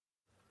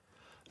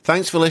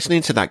Thanks for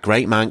listening to That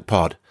Great Mank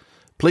Pod.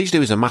 Please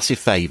do us a massive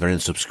favour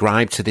and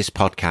subscribe to this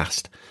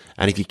podcast.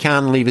 And if you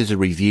can, leave us a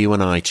review on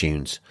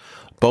iTunes.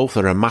 Both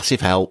are a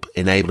massive help,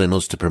 enabling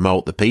us to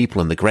promote the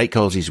people and the great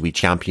causes we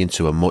champion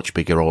to a much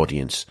bigger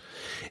audience.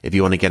 If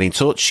you want to get in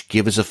touch,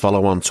 give us a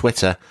follow on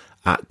Twitter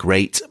at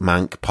Great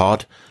Mank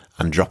Pod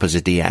and drop us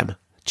a DM.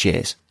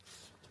 Cheers.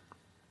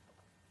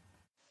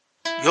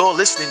 You're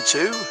listening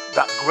to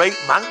That Great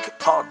Mank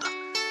Pod,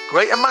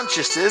 Greater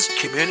Manchester's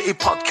community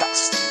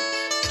podcast.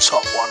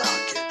 Top one, our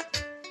kid.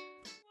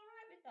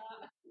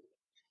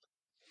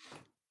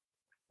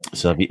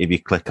 So if you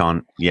click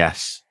on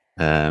yes,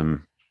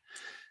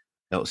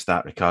 it'll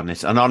start recording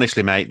this. And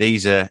honestly, mate,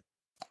 these are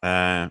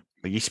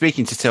you're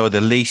speaking to two of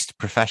the least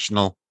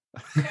professional,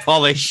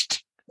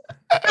 polished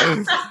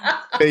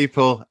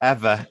people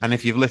ever. And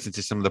if you've listened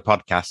to some of the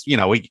podcasts, you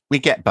know we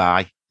get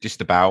by just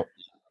about.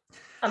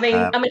 I mean,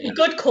 I'm in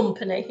good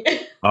company.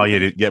 Oh,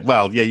 yeah.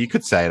 Well, yeah, you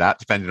could say that,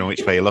 depending on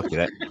which way you look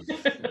at it.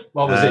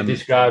 What was it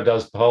described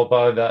as, Paul,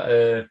 by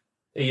that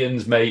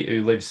Ian's mate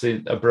who lives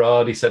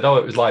abroad? He said,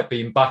 it was like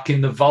being back in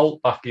the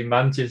vault back in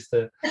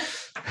Manchester.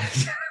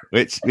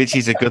 which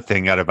is a good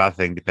thing or a bad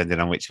thing, depending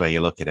on which way you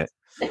look at it.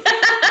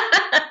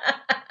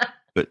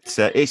 But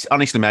it's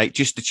honestly, mate,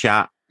 just a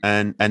chat.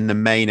 And the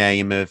main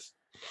aim of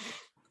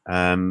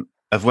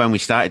when we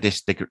started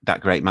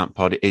that Great Mank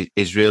Pod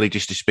is really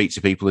just to speak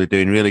to people who are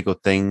doing really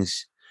good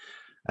things,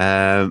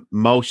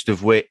 most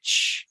of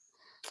which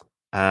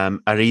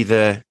are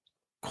either,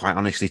 quite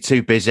honestly,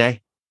 too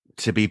busy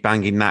to be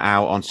banging that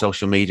out on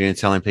social media and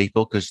telling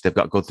people because they've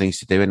got good things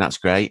to do, and that's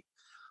great,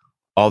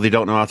 or they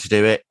don't know how to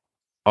do it,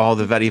 or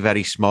the very,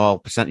 very small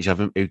percentage of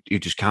them who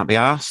just can't be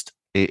asked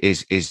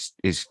is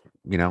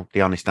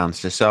the honest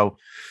answer. So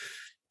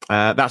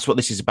that's what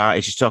this is about.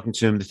 It's just talking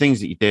to them, the things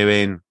that you're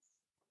doing,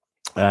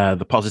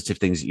 the positive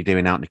things that you're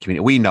doing out in the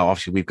community. We know,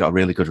 obviously, we've got a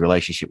really good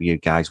relationship with you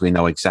guys. We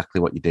know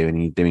exactly what you're doing,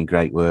 and you're doing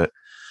great work.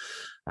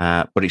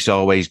 But it's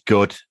always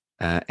good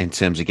in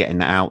terms of getting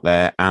that out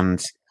there,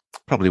 and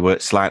probably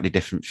works slightly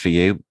different for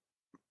you.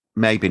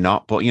 Maybe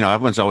not, but,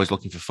 everyone's always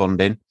looking for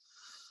funding.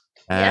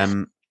 Yes,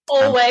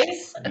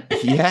 always.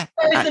 Yeah.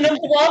 It's the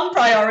number one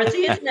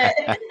priority, isn't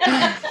it?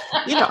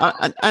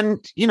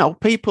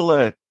 People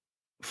are,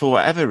 for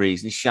whatever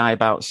reason, shy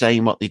about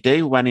saying what they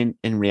do, when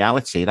in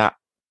reality, that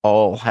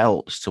all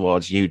helps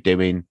towards you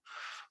doing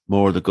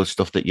more of the good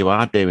stuff that you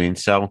are doing.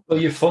 So, well,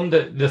 the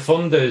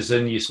funders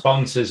and your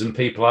sponsors and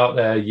people out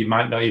there you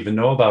might not even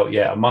know about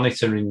yet are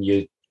monitoring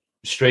your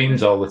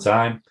streams all the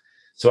time.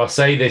 So I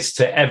say this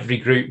to every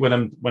group when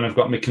I've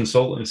got my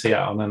consultancy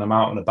out and I'm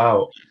out and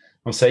about.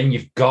 I'm saying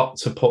you've got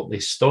to put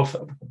this stuff.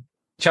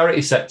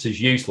 Charity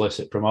sector's useless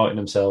at promoting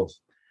themselves.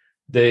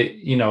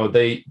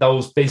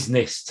 Those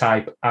business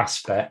type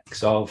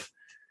aspects of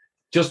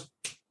just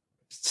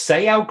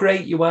say how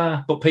great you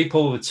are, but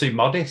people are too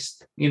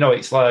modest.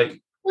 It's like.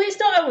 Well, it's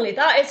not only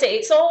that, is it?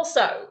 It's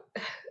also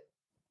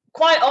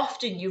quite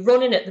often you're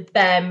running at the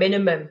bare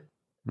minimum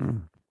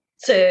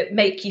to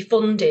make your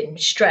funding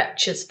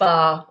stretch as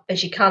far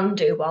as you can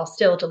do while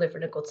still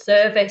delivering a good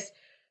service.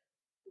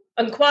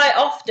 And quite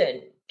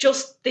often,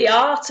 just the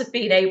art of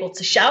being able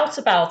to shout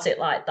about it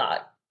like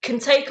that can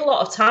take a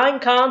lot of time,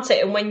 can't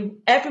it? And when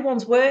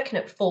everyone's working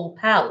at full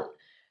pelt,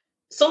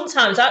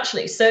 sometimes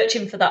actually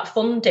searching for that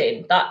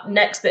funding, that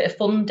next bit of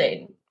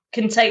funding,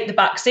 can take the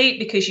back seat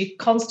because you're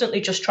constantly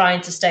just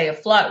trying to stay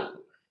afloat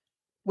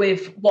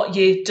with what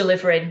you're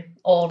delivering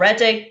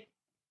already.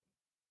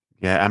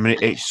 Yeah, I mean,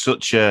 it's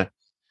such a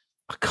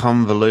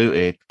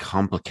convoluted,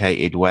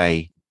 complicated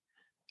way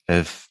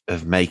of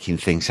making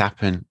things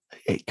happen.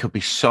 It could be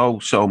so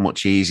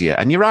much easier.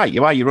 And you're right,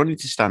 you're running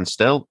to stand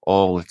still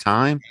all the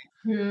time.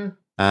 Mm.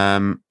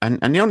 And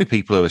the only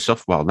people who are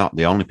suffering, well, not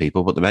the only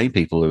people, but the main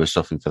people who are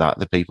suffering for that,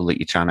 the people that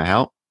you're trying to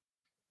help.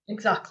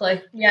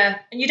 Exactly. Yeah.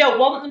 And you don't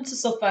want them to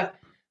suffer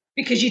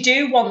because you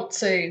do want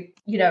to,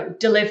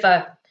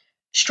 deliver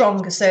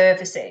stronger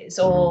services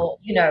or,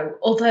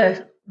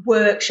 other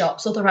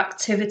workshops, other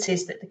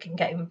activities that they can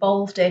get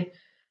involved in.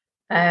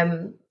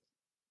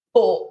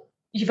 But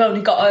you've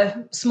only got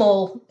a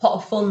small pot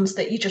of funds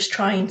that you're just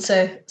trying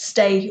to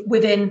stay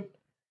within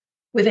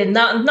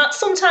that. And that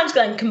sometimes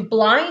then can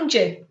blind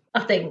you,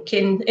 I think,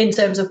 in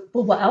terms of,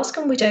 well, what else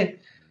can we do?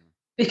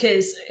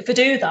 Because if I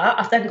do that,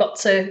 I've then got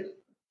to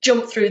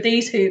jump through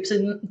these hoops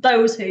and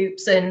those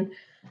hoops, and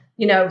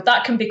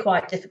that can be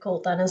quite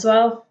difficult then as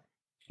well.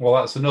 Well,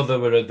 that's another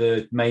of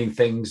the main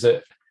things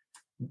that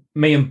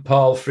me and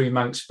Paul, through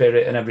Mank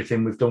Spirit and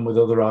everything we've done with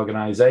other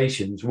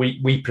organisations,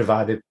 we're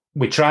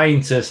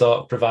trying to sort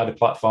of provide a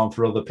platform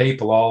for other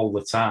people all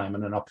the time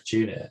and an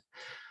opportunity.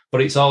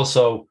 But it's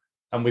also,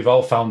 and we've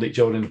all found it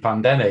during the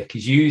pandemic,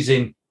 is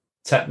using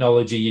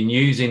technology and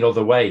using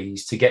other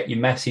ways to get your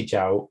message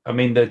out. I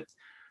mean, the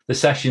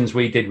sessions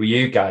we did with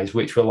you guys,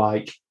 which were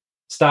like,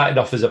 started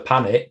off as a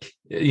panic,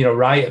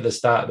 right at the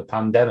start of the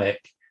pandemic.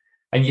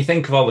 And you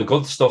think of all the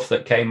good stuff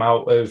that came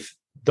out of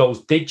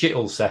those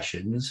digital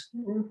sessions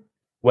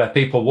where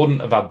people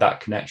wouldn't have had that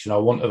connection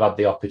or wouldn't have had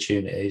the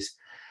opportunities.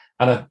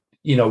 And,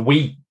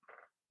 we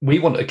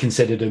wouldn't have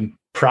considered them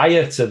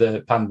prior to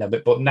the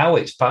pandemic, but now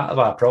it's part of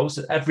our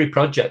process. Every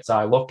project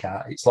I look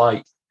at, it's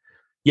like,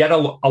 yeah,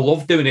 I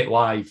love doing it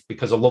live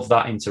because I love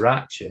that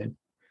interaction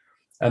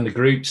and the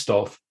group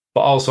stuff,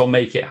 but also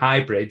make it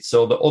hybrid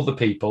so that other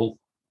people,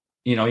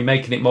 you know, you're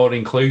making it more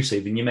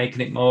inclusive and you're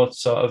making it more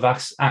sort of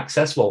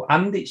accessible,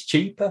 and it's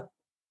cheaper.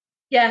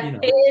 Yeah, you know.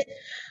 it is.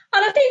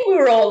 And I think we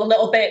were all a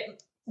little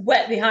bit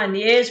wet behind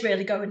the ears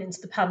really going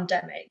into the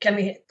pandemic. I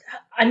mean,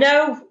 I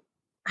know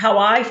how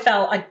I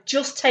felt. I'd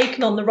just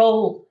taken on the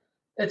role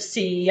of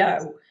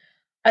CEO,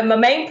 and my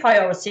main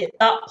priority at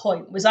that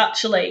point was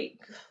actually,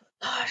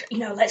 you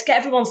know, let's get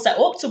everyone set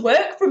up to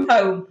work from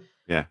home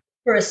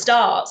for a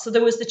start. So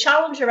there was the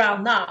challenge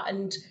around that.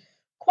 And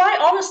quite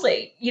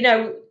honestly, you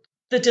know,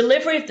 the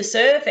delivery of the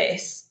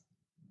service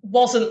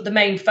wasn't the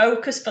main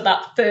focus for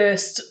that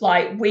first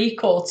like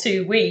week or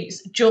 2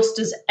 weeks, just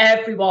as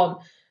everyone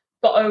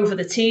got over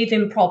the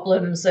teething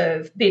problems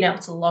of being able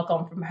to log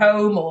on from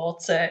home or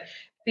to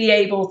be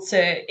able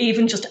to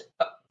even just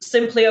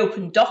simply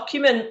open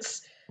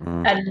documents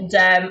and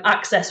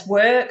access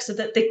work so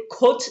that they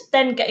could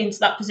then get into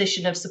that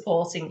position of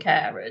supporting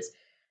carers.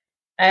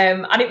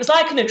 And it was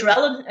like an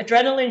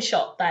adrenaline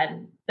shot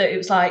then, that it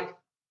was like,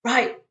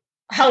 right,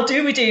 how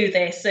do we do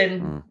this?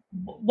 And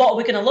what are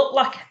we going to look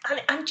like?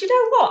 And you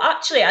know what?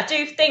 Actually, I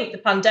do think the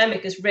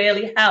pandemic has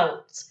really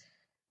helped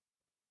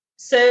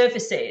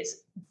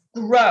services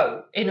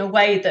grow in a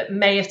way that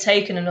may have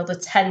taken another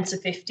 10 to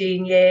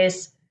 15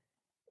 years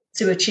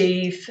to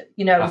achieve.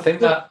 You know, I think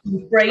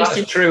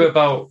that's true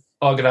about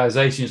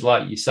organisations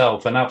like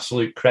yourself, and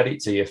absolute credit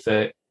to you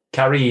for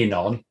carrying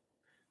on,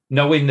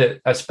 knowing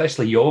that,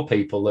 especially your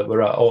people that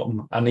were at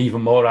home and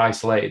even more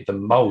isolated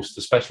than most,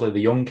 especially the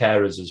young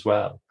carers as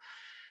well.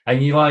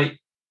 And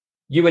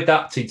you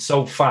adapted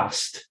so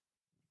fast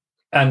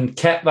and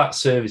kept that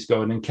service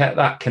going and kept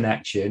that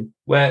connection,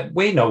 where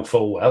we know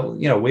full well,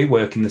 you know, we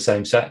work in the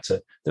same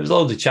sector. There was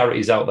loads of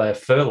charities out there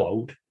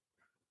furloughed,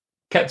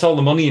 kept all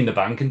the money in the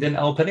bank and didn't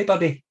help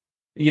anybody.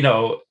 You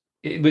know,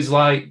 it was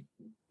like,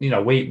 you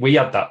know, we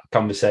had that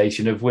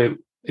conversation of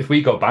if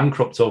we go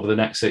bankrupt over the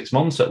next 6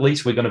 months, at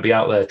least we're going to be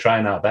out there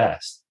trying our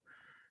best,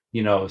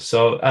 you know.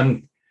 So,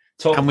 and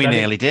we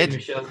nearly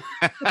did.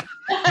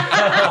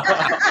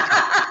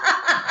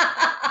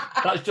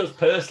 That's just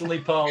personally,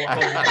 Paul.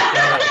 I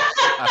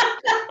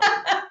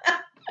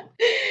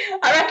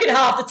reckon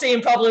half the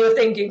team probably were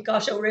thinking,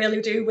 gosh, I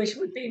really do wish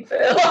we'd been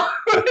furloughed.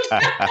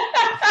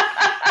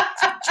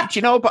 Do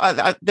you know,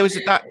 but there was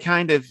that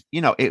kind of,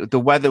 you know, the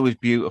weather was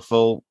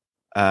beautiful,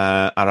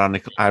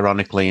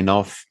 ironically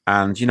enough.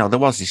 And, you know, there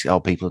was this,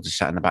 people just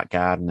sat in the back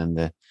garden and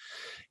the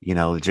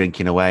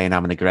drinking away and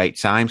having a great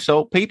time.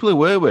 So people who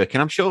were working,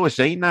 I'm sure we're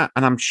seeing that.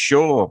 And I'm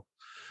sure,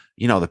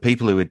 you know, the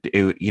people who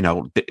you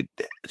know,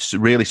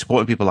 really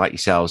supporting people like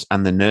yourselves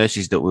and the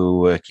nurses that we were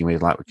working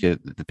with, like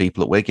the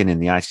people at Wigan in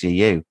the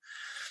ICU,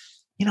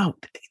 you know,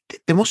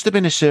 there must have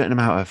been a certain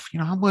amount of, you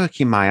know, I'm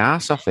working my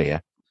ass off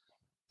here,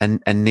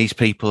 and these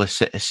people are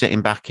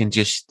sitting back and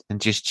just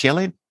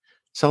chilling.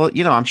 So,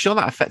 you know, I'm sure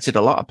that affected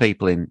a lot of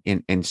people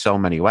in so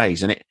many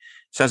ways, and it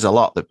says a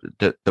lot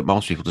that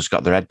most people just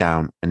got their head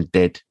down and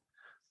did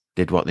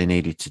what they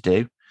needed to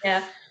do.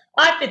 Yeah.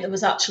 I think there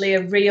was actually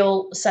a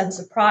real sense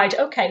of pride.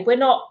 Okay, we're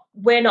not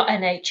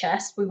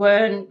NHS. We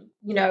weren't,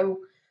 you know,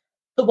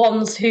 the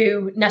ones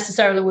who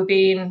necessarily were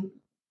being,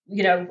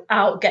 you know,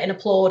 out getting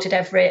applauded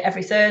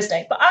every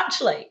Thursday. But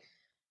actually,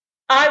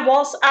 I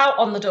was out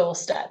on the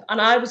doorstep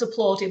and I was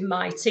applauding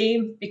my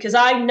team, because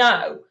I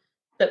know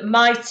that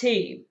my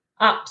team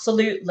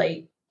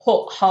absolutely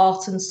put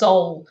heart and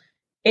soul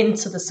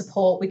into the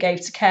support we gave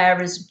to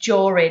carers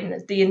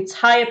during the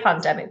entire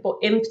pandemic, but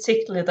in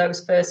particular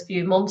those first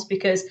few months,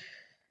 because,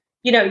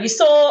 you know, you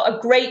saw a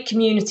great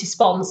community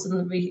response,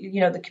 and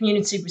the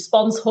community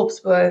response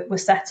hubs were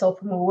set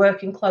up and we were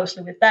working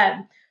closely with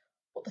them.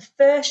 But the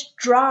first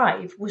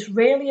drive was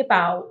really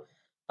about,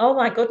 oh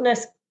my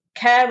goodness,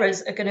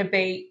 carers are going to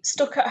be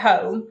stuck at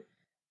home.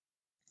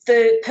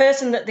 The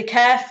person that they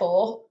care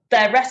for,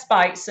 their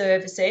respite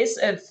services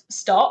have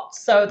stopped,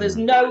 so there's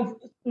no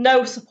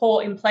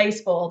support in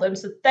place for them.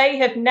 So they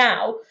have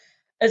now,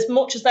 as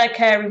much as their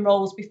caring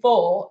roles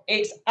before,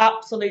 it's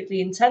absolutely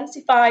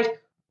intensified,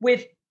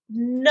 with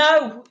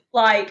no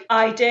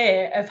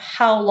idea of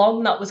how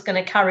long that was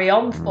going to carry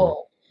on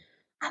for.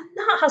 And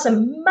that has a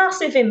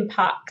massive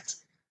impact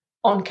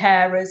on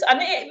carers, and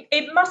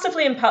it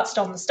massively impacted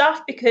on the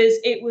staff, because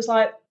it was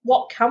like,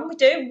 what can we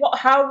do?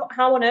 How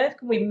on earth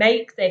can we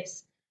make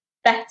this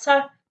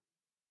better?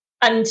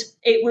 And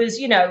it was,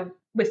 you know,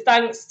 with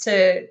thanks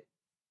to,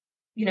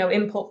 you know,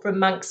 input from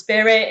Manx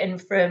Spirit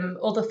and from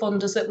other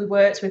funders that we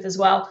worked with as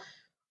well,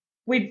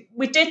 we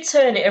did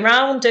turn it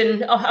around.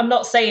 And I'm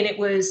not saying it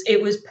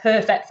was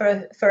perfect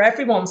for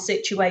everyone's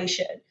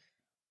situation,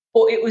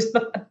 but it was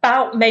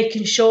about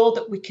making sure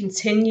that we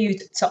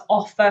continued to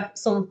offer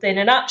something.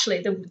 And actually,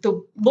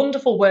 the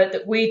wonderful work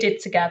that we did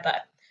together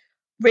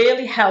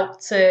really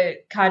helped to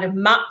kind of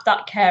map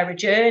that carer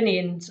journey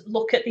and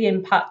look at the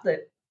impact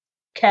that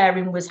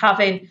caring was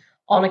having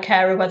on a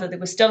carer, whether they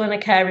were still in a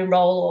caring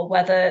role or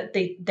whether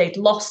they'd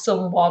lost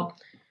someone.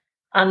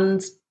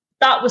 And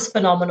that was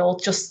phenomenal,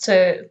 just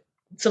to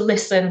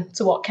listen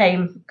to what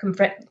came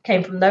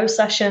from those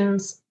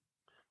sessions.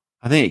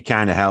 I think it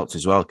kind of helped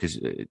as well because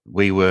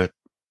we were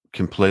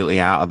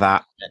completely out of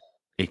that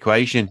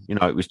equation. You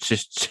know, it was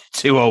just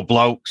two old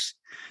blokes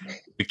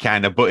who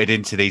kind of butted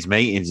into these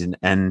meetings.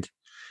 And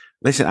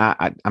listen,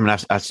 I mean,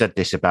 I've said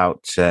this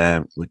about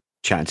we're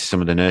chatting to some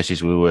of the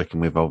nurses we were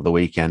working with over the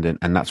weekend,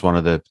 and that's one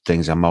of the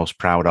things I'm most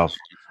proud of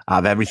out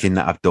of everything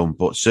that I've done.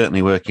 But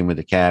certainly working with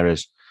the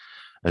carers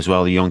as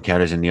well, the young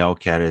carers and the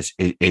old carers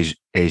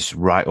is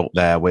right up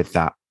there with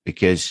that,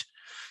 because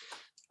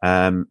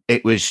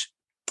it was,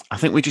 I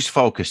think we just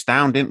focused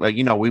down, didn't we?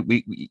 You know,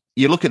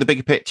 you look at the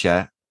bigger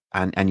picture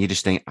and you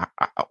just think,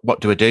 what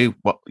do I do?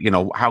 What, you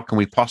know, how can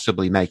we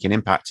possibly make an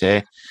impact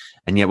here?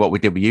 And yet what we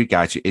did with you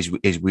guys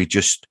is we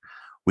just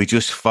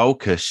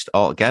focused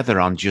all together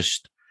on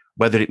just,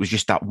 whether it was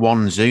just that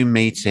one Zoom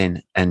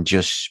meeting and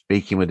just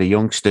speaking with the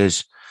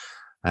youngsters,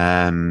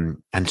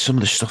 and some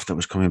of the stuff that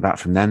was coming back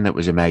from them that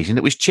was amazing.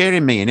 It was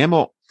cheering me and him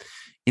up.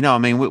 You know, I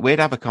mean, we'd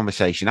have a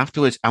conversation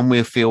afterwards and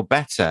we'll feel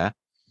better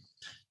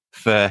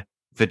for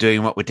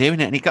doing what we're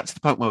doing. And it got to the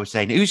point where we're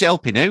saying, who's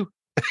helping who?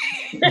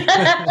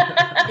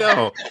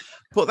 No,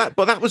 but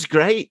that was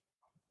great.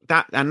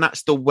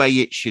 That's the way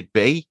it should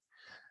be.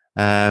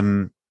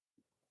 But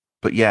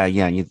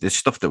the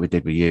stuff that we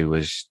did with you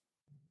was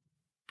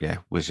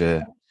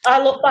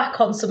I look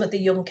back on some of the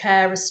young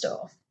carer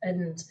stuff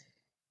and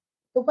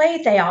the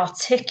way they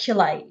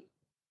articulate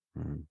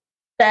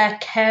their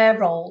care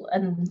role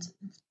and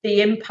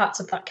the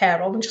impact of that care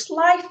role and just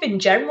life in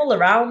general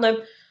around them.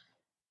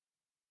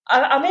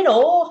 I'm in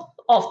awe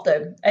of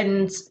them.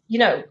 And, you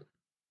know,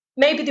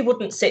 maybe they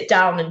wouldn't sit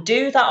down and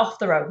do that off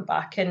their own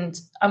back. And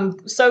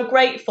I'm so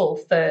grateful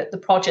for the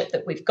project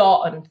that we've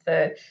got and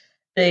for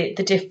the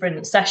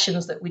different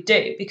sessions that we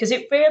do, because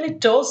it really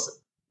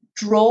does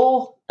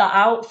draw that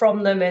out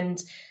from them,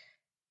 and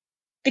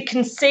they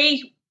can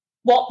see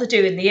what they're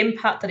doing, the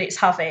impact that it's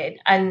having,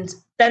 and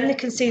then they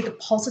can see the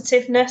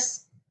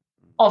positiveness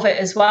of it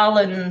as well.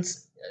 And,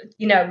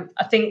 you know,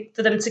 I think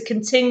for them to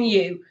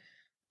continue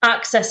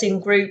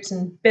accessing groups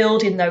and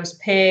building those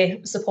peer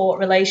support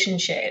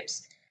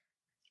relationships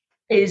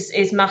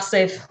is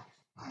massive.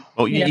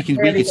 Well, we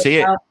can see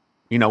it.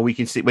 You know, we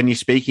can see when you're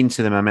speaking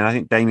to them. I mean, I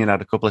think Damien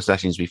had a couple of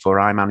sessions before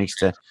I managed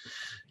to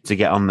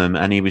get on them,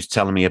 and he was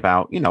telling me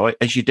about, you know,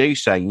 as you do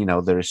say, you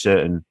know, there are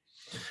certain,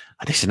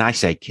 listen, I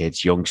say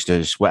kids,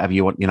 youngsters, whatever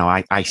you want, you know,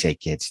 I say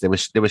kids. There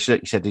was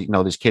certain, you said, you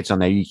know, there's kids on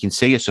there you can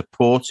see are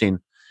supporting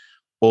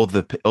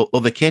other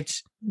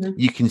kids. Mm-hmm.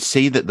 You can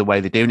see that the way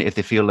they're doing it, if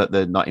they feel that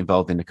they're not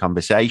involved in the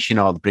conversation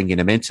or bringing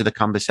them into the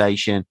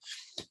conversation,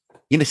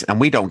 you know, and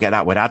we don't get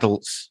that with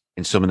adults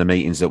in some of the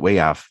meetings that we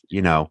have,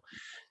 you know,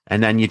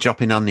 and then you're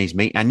dropping on these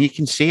meetings and you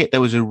can see it.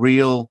 There was a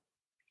real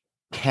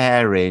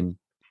caring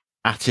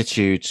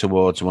attitude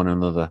towards one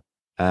another,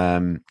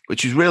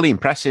 which was really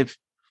impressive.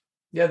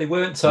 Yeah, they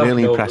weren't talking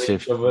really over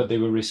impressive. Each other. They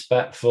were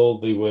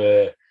respectful. They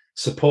were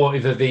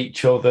supportive of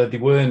each other. They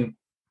weren't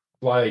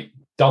like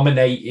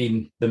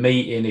dominating the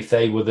meeting if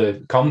they were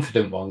the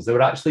confident ones. They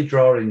were actually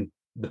drawing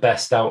the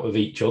best out of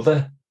each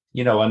other,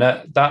 you know, and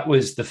that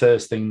was the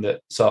first thing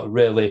that sort of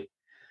really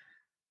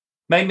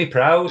made me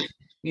proud.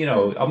 You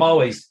know, I'm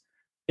always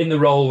in the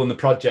role and the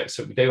projects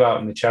that we do out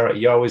in the charity,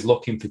 you're always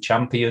looking for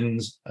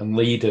champions and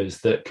leaders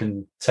that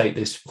can take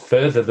this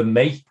further than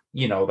me.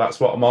 You know, that's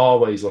what I'm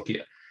always looking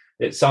at.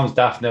 It sounds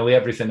daft, nearly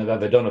everything I've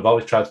ever done, I've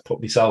always tried to put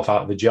myself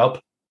out of a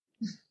job,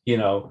 you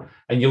know,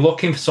 and you're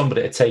looking for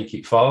somebody to take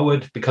it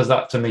forward, because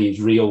that to me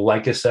is real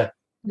legacy.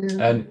 Yeah.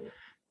 And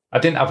I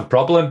didn't have a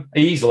problem. I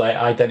easily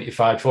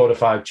identified 4 or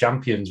 5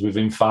 champions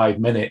within 5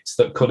 minutes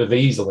that could have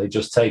easily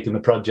just taken the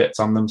project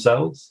on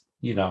themselves,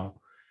 you know.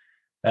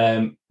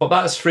 But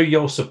that's through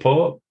your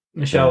support,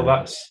 Michelle.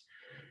 That's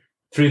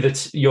through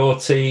your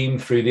team,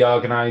 through the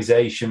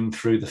organisation,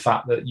 through the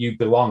fact that you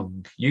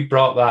belong. You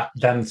brought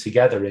them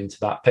together into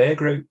that peer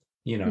group,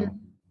 you know.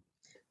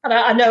 And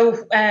I know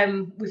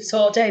we've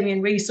taught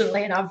Damien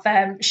recently, and I've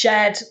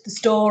shared the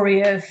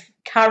story of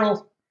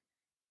Carol,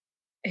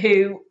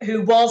 who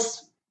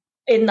was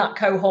in that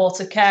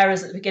cohort of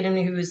carers at the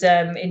beginning, who was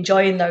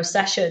enjoying those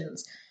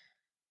sessions.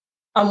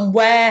 And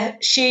where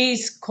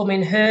she's come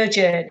in her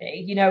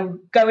journey, you know,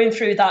 going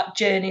through that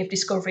journey of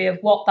discovery of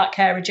what that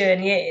carer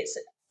journey is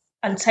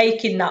and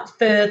taking that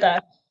further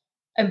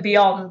and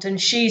beyond.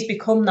 And she's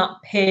become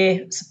that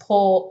peer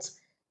support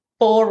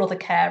for other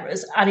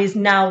carers and is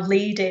now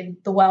leading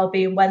the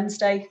Wellbeing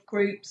Wednesday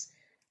groups.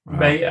 Wow.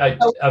 Mate, I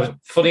was,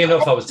 funny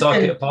enough, I was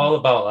talking to Paul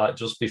about that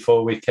just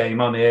before we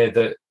came on here,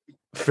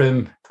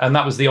 and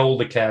that was the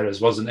older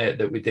carers, wasn't it,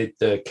 that we did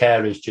the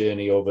carers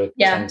journey over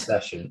 10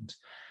 sessions.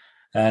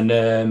 And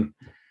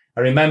I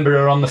remember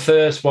her on the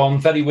first one,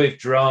 very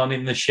withdrawn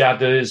in the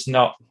shadows,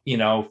 not, you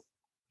know,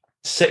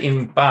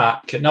 sitting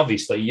back. And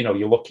obviously, you know,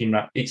 you're looking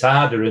at, it's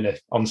harder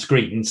on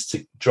screens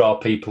to draw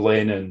people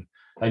in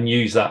and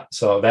use that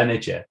sort of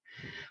energy.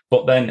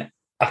 But then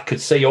I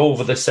could see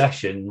over the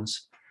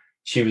sessions,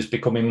 she was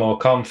becoming more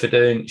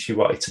confident. She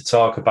wanted to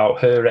talk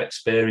about her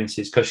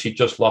experiences because she'd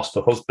just lost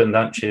her husband,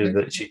 hadn't she,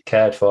 that she'd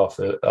cared for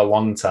a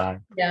long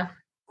time. Yeah.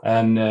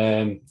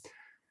 And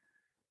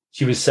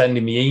she was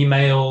sending me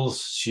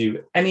emails.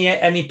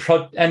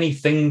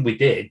 Anything we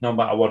did, no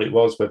matter what it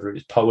was, whether it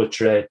was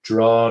poetry,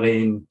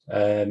 drawing,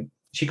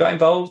 she got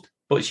involved.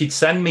 But she'd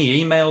send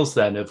me emails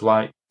then of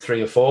like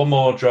 3 or 4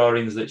 more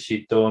drawings that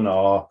she'd done,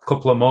 or a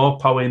couple of more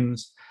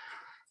poems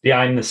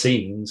behind the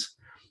scenes.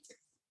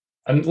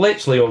 And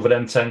literally over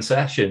them 10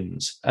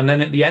 sessions. And then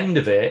at the end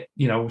of it,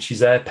 she's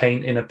there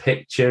painting a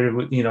picture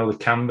with, the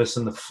canvas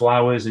and the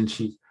flowers.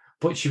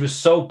 But she was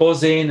so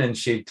buzzing, and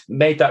she'd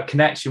made that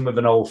connection with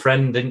an old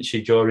friend, didn't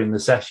she, during the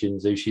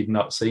sessions, who she'd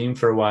not seen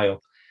for a while.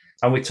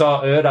 And we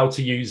taught her how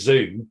to use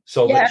Zoom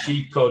so that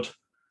she could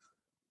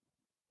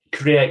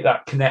create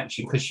that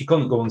connection, because she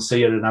couldn't go and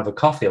see her and have a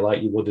coffee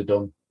like you would have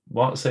done.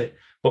 What's it?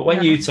 But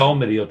when you told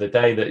me the other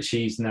day that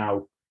she's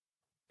now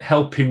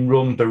helping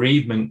run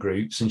bereavement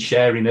groups and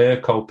sharing her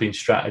coping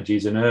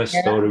strategies and her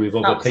story with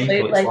other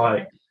people, it's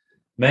like,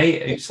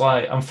 mate, it's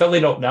like I'm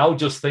filling up now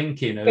just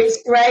thinking of.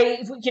 It's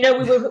great.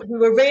 We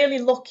were really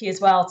lucky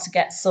as well to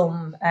get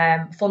some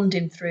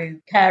funding through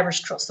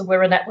Carers Trust. So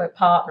we're a network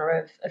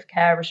partner of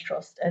Carers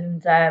Trust,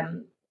 and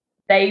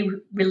they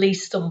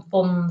released some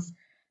funds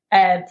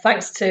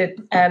thanks to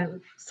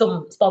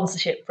some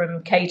sponsorship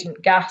from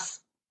Cadent Gas.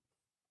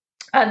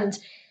 And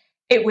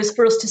it was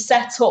for us to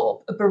set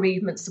up a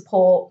bereavement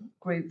support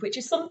group, which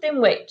is something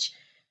which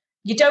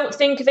you don't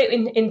think of it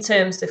in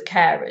terms of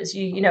carers.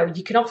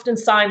 You can often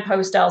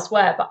signpost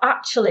elsewhere, but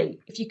actually,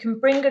 if you can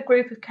bring a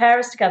group of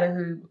carers together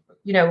who,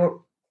 are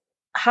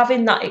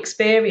having that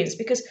experience,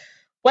 because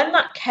when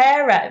that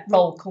carer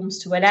role comes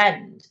to an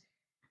end,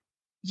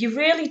 you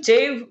really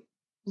do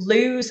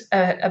lose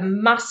a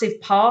massive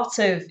part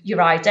of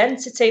your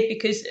identity,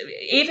 because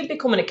even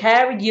becoming a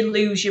carer, you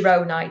lose your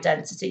own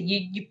identity.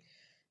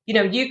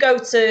 You go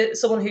to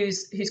someone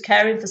who's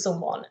caring for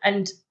someone,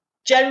 and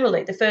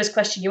generally the first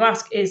question you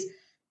ask is,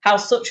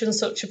 how's such and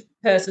such a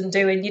person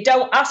doing? You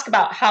don't ask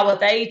about how are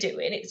they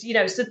doing.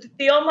 It's, so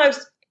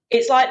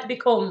it's like they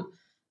become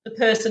the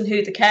person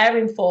who they're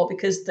caring for,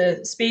 because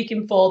they're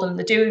speaking for them,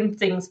 they're doing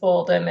things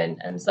for them,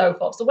 and so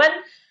forth. So when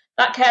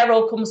that care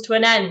role comes to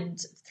an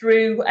end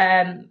through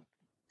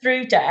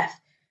death,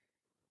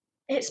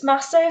 it's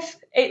massive.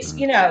 It's,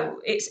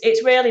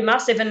 it's really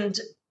massive. And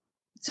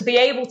to be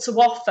able to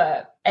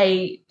offer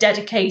a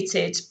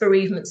dedicated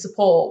bereavement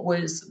support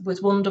was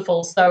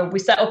wonderful. So we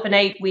set up an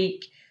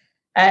 8-week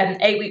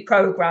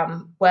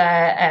program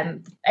where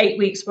 8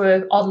 weeks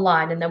were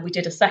online, and then we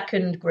did a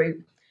second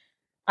group.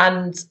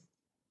 And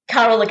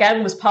Carol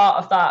again was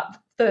part of that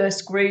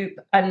first group,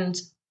 and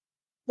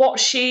what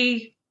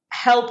she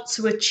helped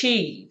to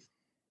achieve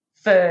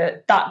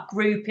for that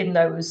group in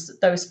those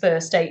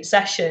first 8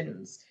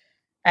 sessions,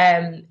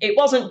 it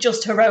wasn't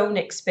just her own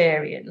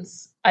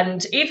experience.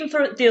 And even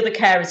for the other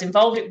carers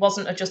involved, it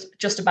wasn't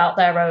just about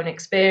their own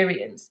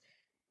experience.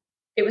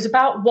 It was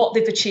about what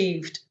they've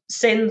achieved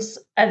since.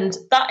 And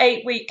that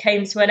 8-week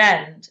came to an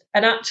end.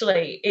 And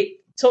actually, it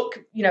took,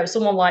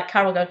 someone like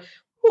Carol going,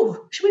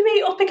 oh, should we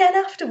meet up again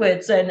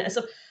afterwards? And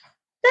so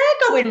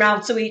they're going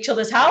round to each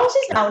other's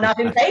houses now and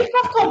having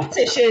bake-off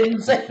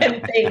competitions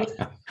and things.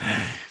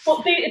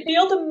 But the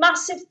other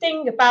massive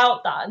thing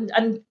about that,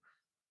 and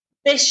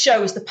this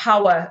shows the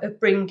power of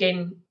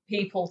bringing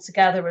people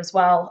together as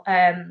well.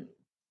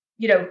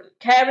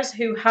 Carers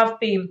who have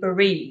been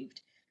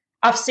bereaved,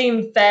 I've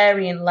seen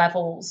varying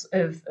levels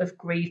of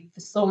grief.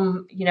 For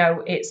some,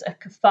 it's a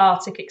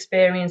cathartic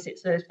experience.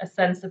 It's a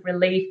sense of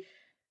relief.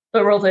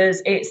 For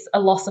others, it's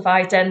a loss of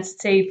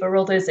identity. For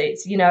others,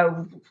 it's,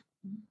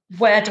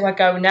 where do I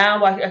go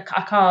now? I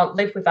can't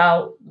live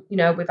without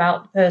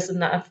the person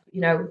that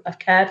I've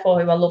cared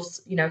for, who I love,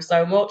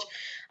 so much.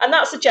 And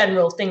that's a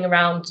general thing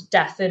around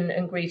death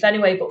and grief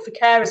anyway. But for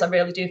carers, I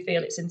really do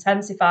feel it's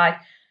intensified.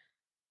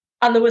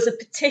 And there was a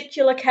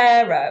particular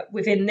carer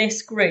within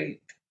this group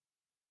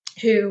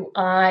who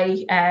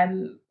I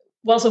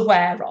was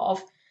aware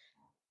of.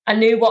 I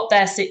knew what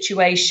their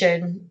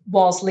situation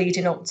was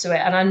leading up to it,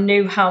 and I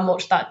knew how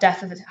much that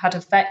death had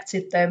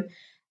affected them.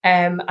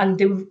 And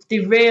they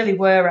really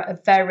were at a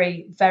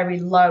very, very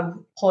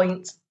low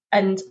point.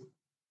 And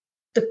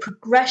the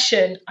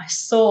progression I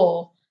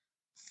saw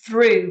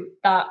through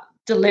that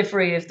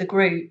delivery of the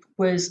group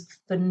was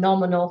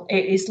phenomenal.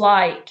 It is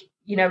like,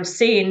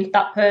 seeing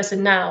that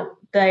person now,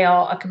 they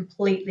are a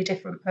completely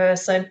different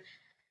person.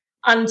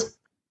 And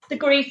the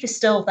grief is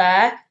still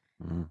there.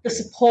 The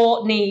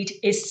support need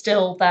is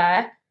still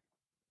there.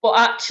 But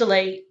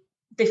actually,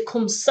 they've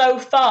come so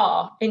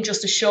far in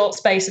just a short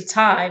space of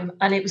time,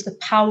 and it was the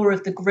power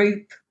of the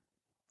group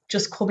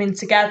just coming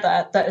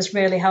together that has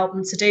really helped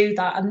them to do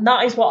that. And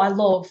that is what I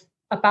love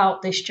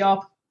about this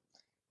job.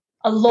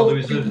 I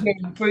love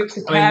bringing groups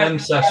of carers. Them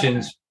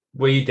sessions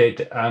we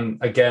did, and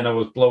again, I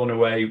was blown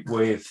away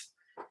with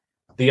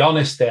the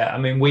honesty.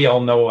 We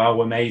all know how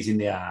amazing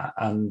they are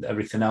and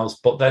everything else,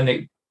 but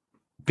then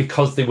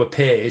because they were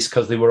peers,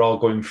 because they were all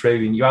going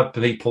through, and you had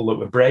people that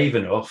were brave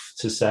enough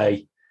to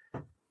say,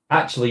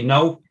 actually,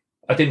 no,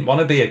 I didn't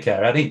want to be a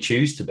carer. I didn't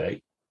choose to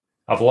be.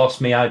 I've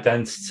lost my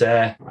identity.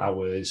 I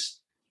was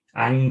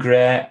angry.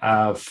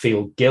 I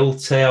feel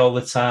guilty all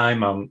the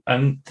time.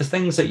 And the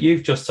things that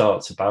you've just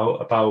talked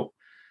about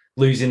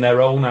losing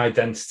their own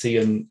identity,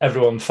 and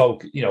everyone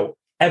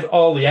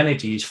all the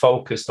energy is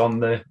focused on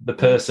the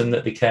person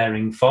that they're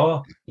caring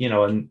for,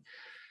 and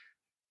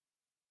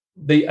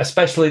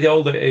especially the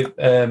older.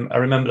 I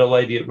remember the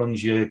lady that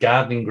runs your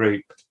gardening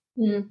group.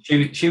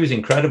 She was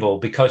incredible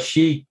because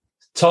she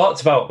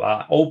talked about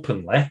that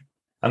openly,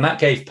 and that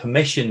gave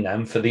permission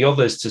then for the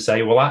others to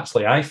say, well,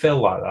 actually, I feel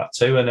like that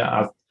too, and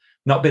I've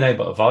not been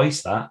able to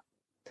voice that.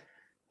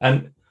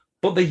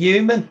 But the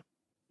human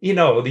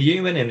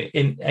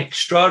in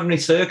extraordinary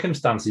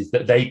circumstances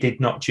that they did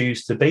not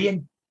choose to be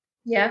in.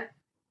 Yeah.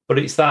 But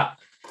it's that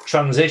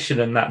transition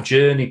and that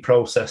journey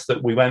process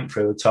that we went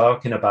through,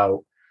 talking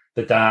about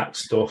the dark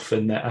stuff,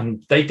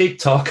 and they did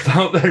talk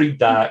about very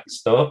dark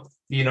stuff,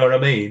 you know what I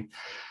mean?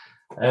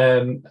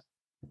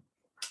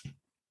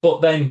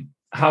 But then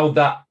how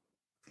that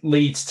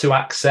leads to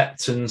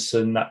acceptance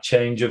and that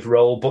change of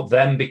role, but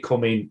then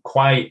becoming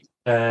quite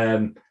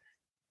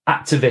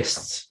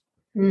activists.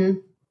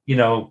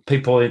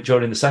 People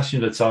during the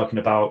sessions are talking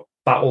about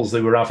battles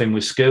they were having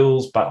with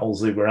schools,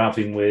 battles they were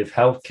having with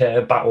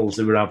healthcare, battles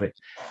they were having.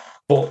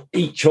 But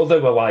each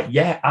other were like,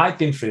 yeah, I've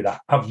been through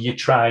that. Have you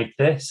tried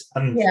this?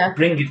 And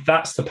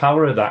that's the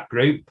power of that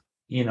group.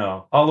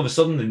 All of a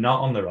sudden they're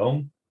not on their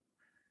own.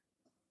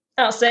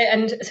 That's it.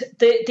 And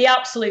the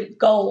absolute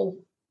goal,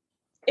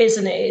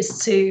 isn't it, is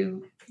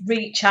to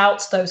reach out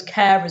to those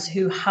carers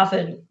who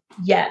haven't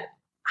yet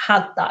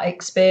had that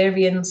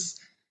experience,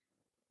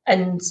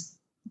 and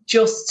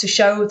just to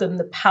show them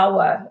the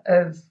power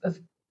of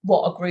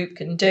what a group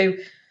can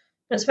do.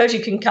 I suppose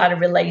you can kind of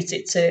relate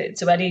it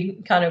to any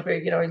kind of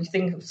group. You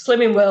think of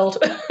Slimming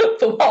World,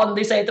 for one,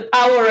 they say the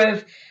power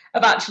of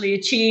actually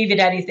achieving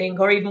anything,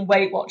 or even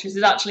Weight Watchers,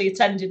 is actually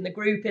attending the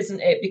group, isn't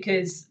it?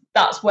 Because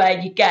that's where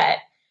you get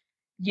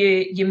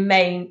your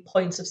main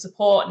points of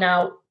support.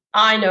 Now,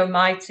 I know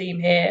my team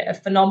here are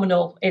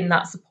phenomenal in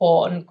that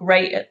support and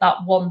great at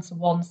that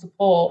one-to-one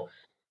support.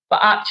 But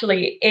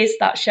actually, it is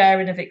that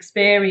sharing of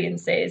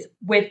experiences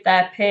with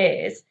their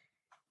peers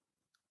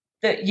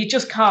that you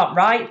just can't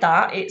write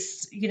that.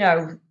 It's,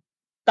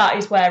 that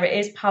is where it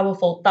is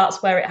powerful.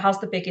 That's where it has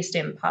the biggest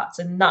impact.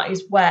 And that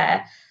is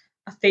where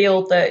I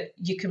feel that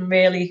you can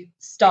really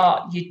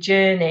start your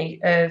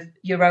journey of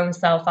your own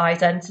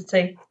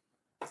self-identity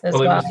as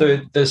well. It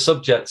was the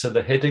subject of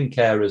the hidden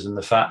carers and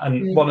the fact,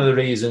 and one of the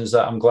reasons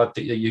that I'm glad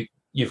that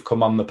you've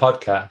come on the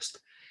podcast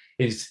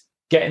is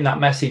getting that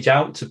message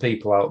out to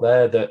people out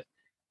there that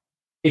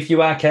if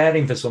you are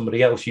caring for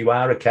somebody else, you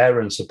are a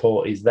carer and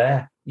support is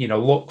there.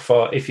 Look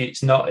for, if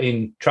it's not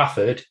in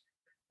Trafford,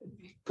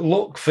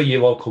 look for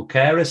your local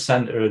carers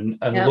centre and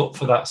look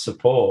for that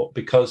support.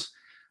 Because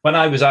when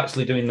I was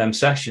actually doing them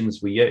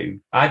sessions with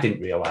you, I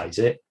didn't realise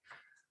it.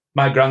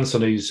 My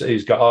grandson,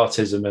 who's got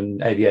autism and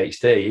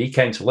ADHD, he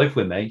came to live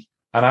with me,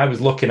 and I was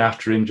looking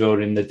after him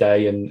during the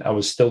day, and I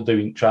was still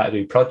trying to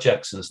do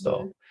projects and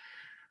stuff.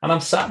 And I'm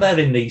sat there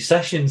in these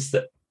sessions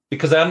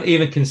because I hadn't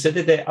even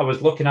considered it. I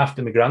was looking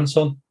after my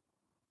grandson,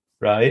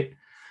 right?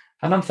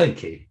 And I'm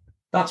thinking,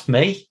 that's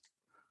me.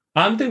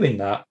 I'm doing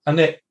that.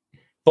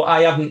 But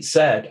I hadn't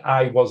said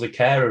I was a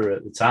carer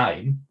at the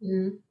time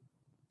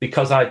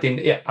because I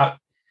didn't.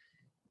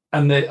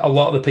 A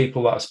lot of the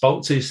people that I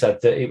spoke to said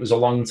that it was a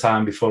long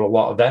time before a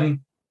lot of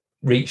them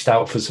reached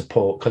out for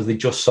support because they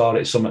just saw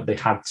it as something they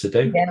had to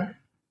do. Yeah.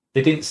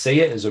 They didn't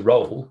see it as a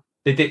role.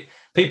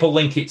 People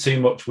link it too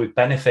much with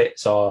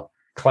benefits or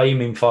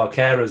claiming for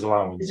carers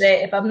allowance.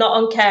 If I'm not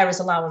on carers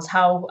allowance,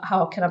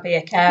 how can I be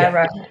a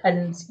carer? Yeah.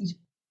 And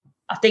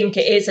I think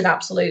it is an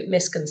absolute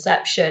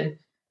misconception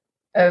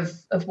of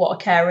what a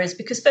carer is,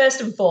 because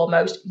first and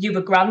foremost, you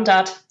were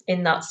granddad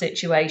in that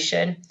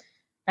situation.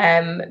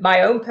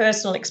 My own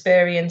personal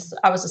experience,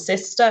 I was a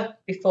sister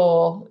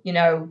before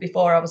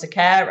I was a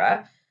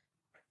carer,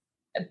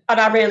 and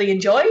I really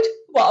enjoyed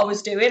what I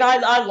was doing.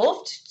 I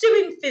loved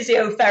doing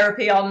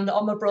physiotherapy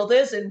on my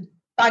brothers and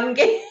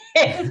banging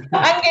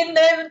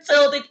them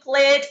until they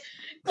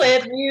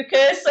cleared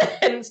mucus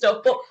and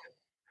stuff. But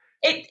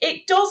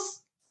it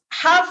does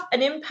have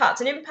an impact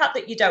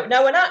that you don't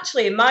know. And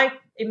actually, in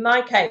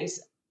my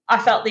case, I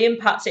felt the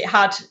impact it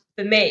had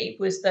for me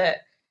was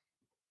that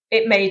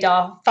it made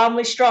our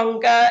family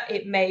stronger.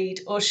 It made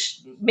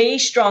me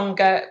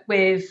stronger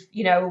with,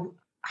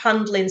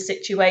 handling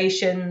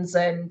situations,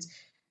 and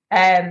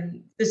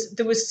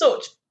there was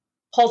such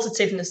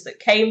positiveness that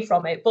came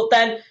from it. But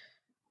then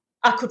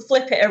I could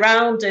flip it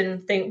around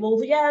and think,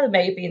 well, yeah, there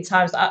may be in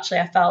times that actually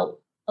I felt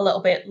a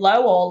little bit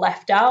low or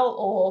left out,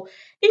 or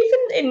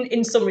even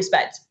in some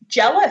respects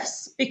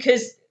jealous,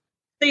 because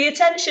the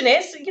attention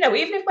is, even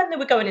if when they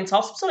were going into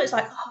hospital, it's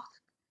like, oh,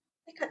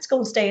 they get to go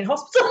and stay in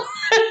hospital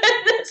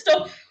and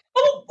stuff.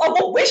 Oh, I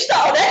won't wish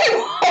that on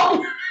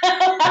anyone.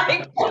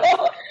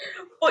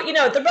 But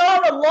there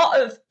are a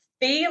lot of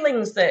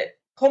feelings that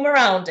come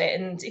around it,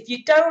 and if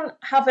you don't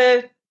have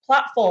a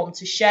platform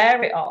to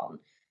share it on,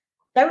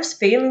 those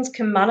feelings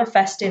can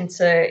manifest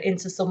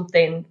into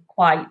something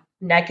quite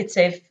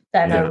negative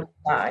then over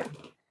time.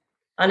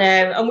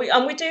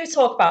 And we do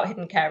talk about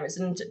hidden carers,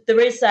 and there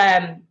is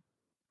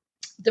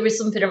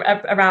something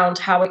around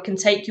how it can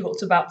take you up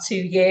to about 2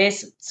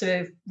 years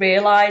to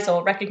realise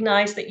or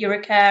recognise that you're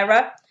a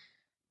carer.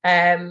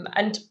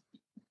 And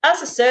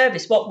as a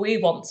service, what we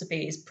want to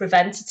be is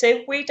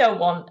preventative. We don't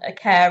want a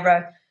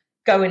carer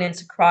going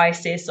into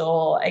crisis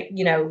or,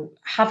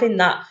 having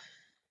that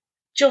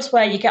just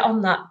where you get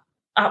on that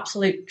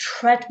absolute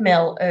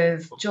treadmill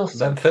of just...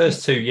 Them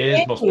first 2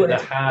 years must be the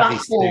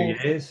hardest 2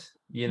 years.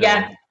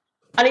 Yeah.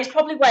 And it's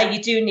probably where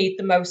you do need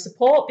the most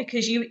support,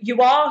 because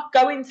you are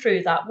going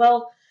through that.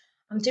 Well,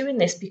 I'm doing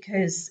this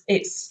because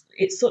it's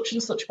such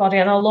and such body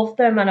and I love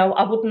them and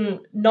I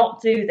wouldn't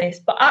not do this.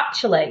 But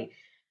actually,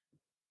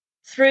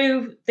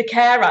 through the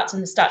Care Act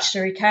and the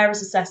Statutory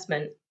Carers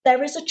Assessment,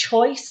 there is a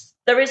choice.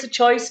 There is a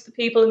choice for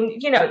people.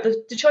 And,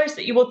 the choice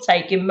that you would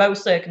take in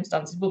most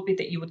circumstances would be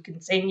that you would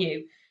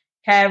continue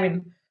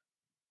caring.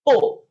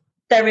 But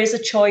there is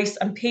a choice,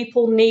 and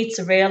people need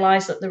to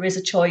realise that there is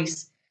a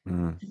choice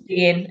to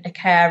being a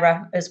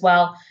carer as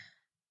well.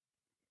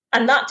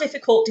 And that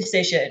difficult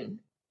decision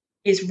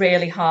is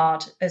really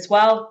hard as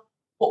well.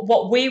 But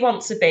what we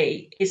want to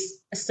be is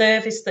a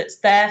service that's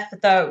there for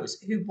those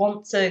who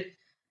want to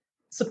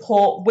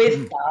support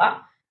with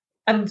that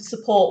and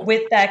support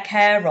with their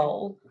care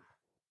role,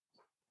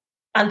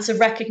 and to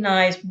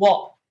recognise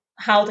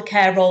how the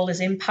care role is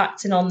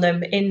impacting on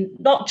them, in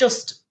not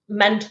just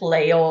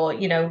mentally or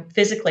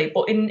physically,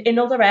 but in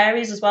other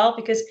areas as well,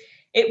 because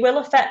it will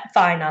affect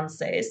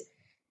finances.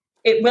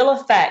 It will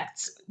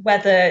affect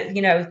whether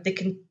they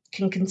can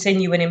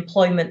continue in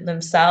employment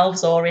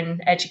themselves or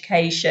in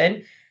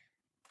education.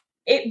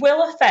 It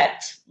will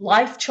affect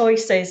life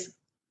choices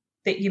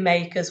that you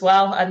make as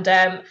well. And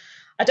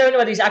I don't know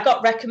whether I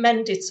got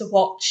recommended to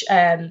watch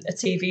a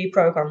TV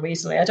program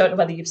recently. I don't know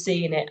whether you've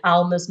seen it.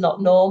 Alma's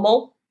Not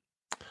Normal.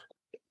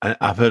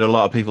 I've heard a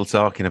lot of people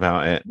talking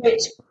about it,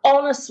 which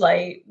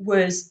honestly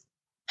was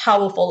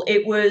powerful.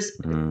 It was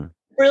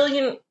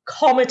brilliant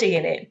comedy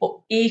in it, but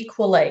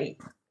equally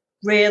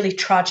really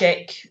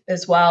tragic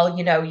as well.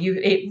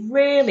 It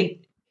really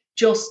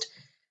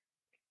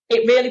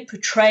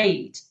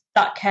portrayed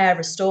that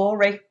carer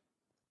story,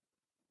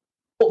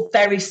 but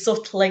very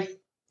subtly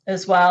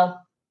as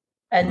well.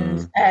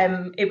 And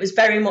it was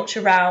very much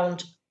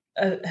around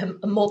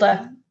a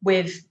mother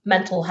with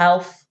mental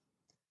health,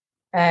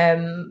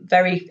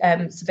 very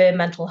severe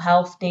mental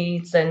health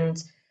needs,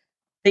 and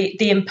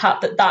the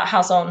impact that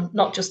has on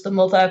not just the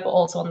mother but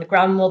also on the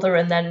grandmother,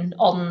 and then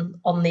on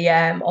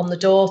the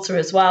daughter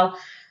as well.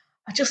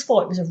 I just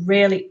thought it was a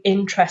really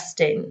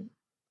interesting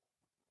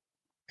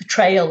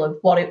portrayal of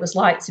what it was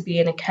like to be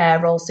in a care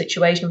role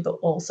situation, but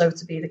also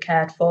to be the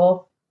cared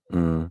for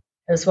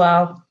as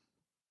well.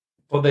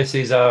 But this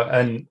is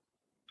and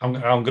I'm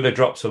going to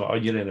drop some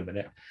on you in a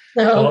minute.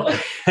 No.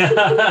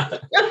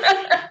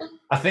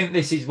 I think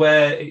this is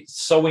where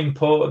it's so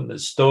important that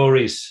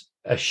stories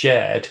are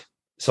shared,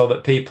 so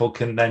that people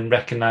can then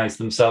recognise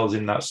themselves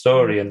in that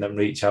story and then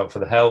reach out for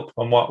the help.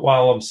 And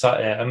while I'm sat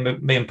here,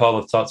 and me and Paul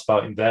have talked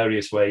about in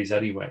various ways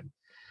anyway,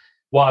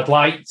 what I'd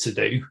like to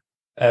do,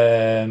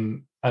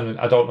 and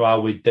I don't know how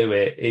we'd do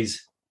it,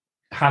 is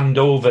hand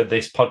over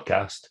this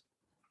podcast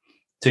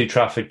to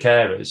Trafford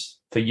Carers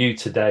for you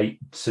today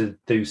to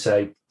do,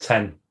 say,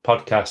 10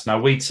 podcasts. Now,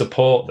 we'd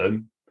support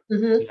them.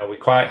 We're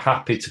quite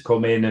happy to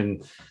come in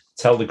and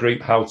tell the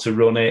group how to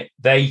run it.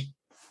 They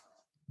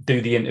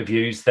do the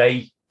interviews.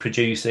 They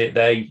produce it.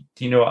 Do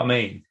you know what I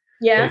mean?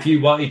 Yeah. But if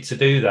you wanted to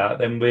do that,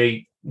 then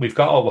we've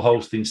got all the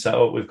hosting set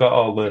up. We've got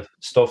all the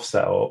stuff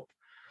set up.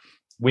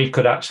 We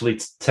could actually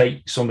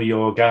take some of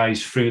your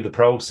guys through the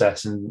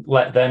process and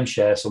let them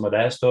share some of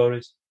their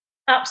stories.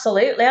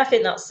 Absolutely. I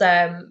think that's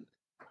I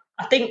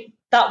think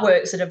that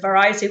works in a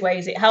variety of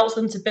ways. It helps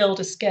them to build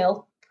a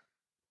skill,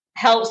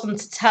 helps them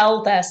to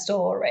tell their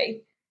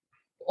story,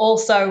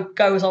 also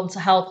goes on to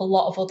help a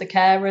lot of other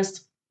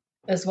carers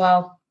as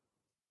well.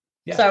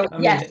 Yeah, so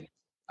yes,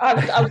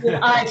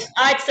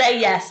 I'd say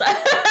yes.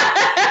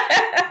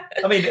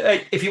 I mean,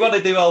 if you want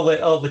to do all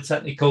the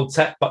technical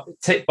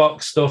tick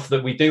box stuff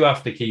that we do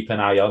have to keep an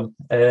eye on,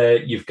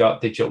 you've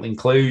got digital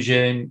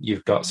inclusion,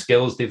 you've got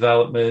skills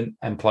development,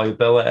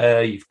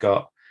 employability, you've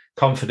got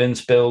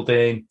confidence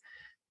building,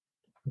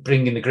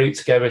 bringing the group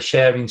together,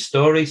 sharing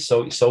stories.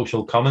 So it's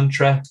social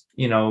commentary,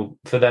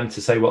 for them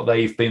to say what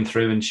they've been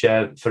through and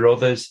share for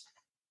others.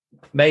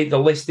 Mate, the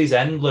list is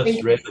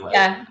endless, really.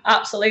 Yeah,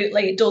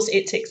 absolutely. It does.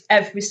 It ticks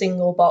every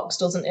single box,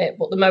 doesn't it?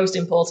 But the most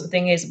important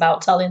thing is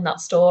about telling that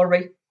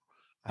story.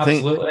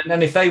 Absolutely. And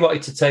then if they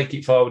wanted to take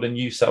it forward and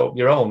you set up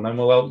your own, then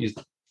we'll help you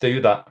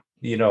do that.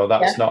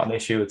 That's not an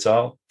issue at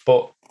all.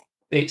 But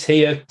it's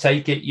here.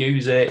 Take it,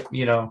 use it,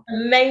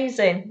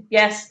 Amazing.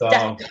 Yes,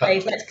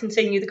 definitely. Let's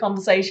continue the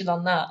conversation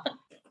on that.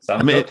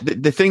 I mean,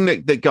 the thing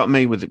that got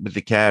me with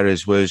the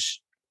carers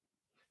was,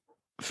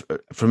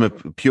 from a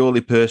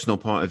purely personal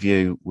point of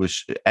view,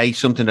 was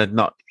something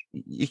that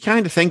you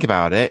kind of think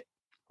about it.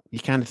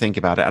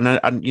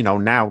 And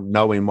now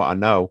knowing what I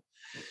know,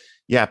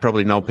 I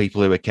probably know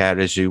people who are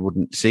carers who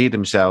wouldn't see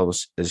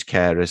themselves as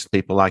carers,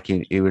 people like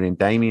who were in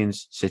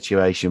Damien's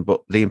situation.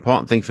 But the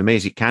important thing for me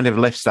is it kind of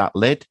lifts that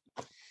lid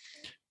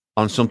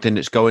on something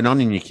that's going on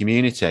in your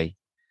community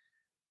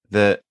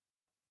that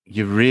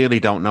you really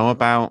don't know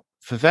about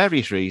for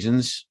various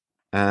reasons.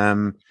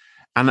 And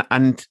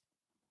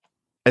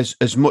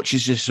as much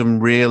as there's some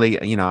really,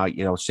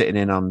 sitting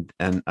in on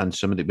and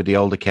some of it with the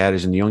older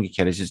carers and the younger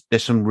carers,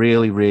 there's some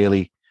really,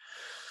 really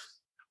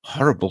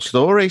horrible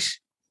stories,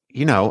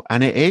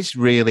 and it is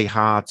really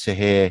hard to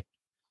hear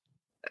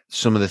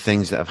some of the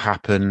things that have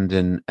happened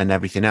and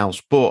everything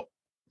else. But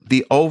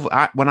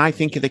when I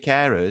think of the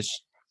carers,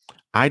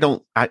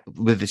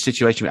 with the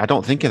situation, I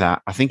don't think of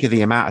that. I think of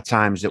the amount of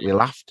times that we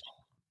laughed.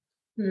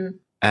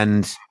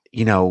 And,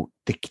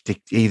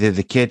 either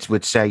the kids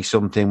would say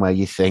something where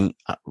you think,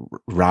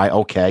 right,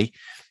 okay,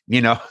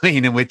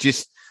 and we're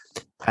just,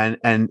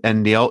 and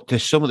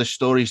there's some of the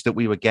stories that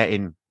we were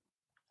getting.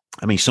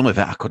 I mean, some of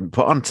it I couldn't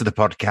put onto the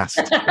podcast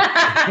if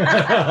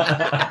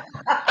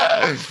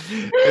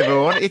I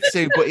wanted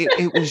to, but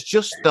it was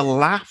just the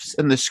laughs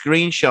and the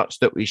screenshots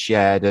that we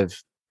shared and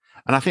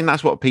I think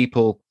that's what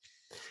people,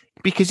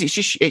 because it's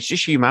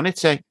just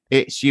humanity.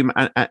 It's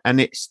human,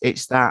 and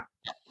it's that,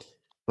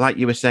 like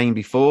you were saying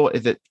before,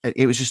 that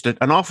it was just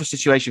an awful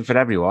situation for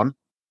everyone,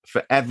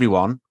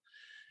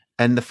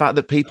 and the fact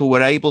that people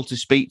were able to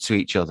speak to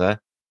each other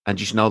and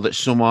just know that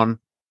someone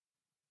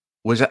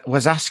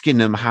was asking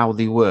them how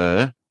they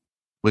were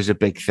was a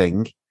big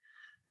thing,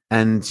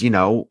 and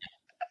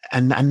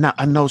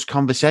and those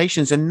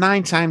conversations, and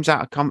 9 times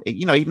out of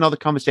even though the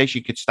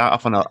conversation could start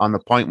off on a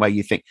point where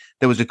you think,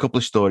 there was a couple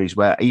of stories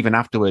where even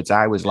afterwards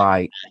I was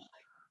like,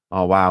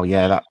 oh wow,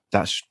 yeah,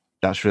 that's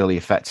really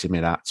affected me,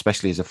 that,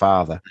 especially as a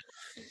father.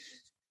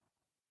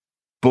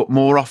 But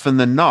more often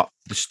than not,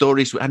 the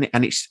stories, and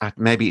it's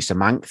maybe it's a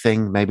Manc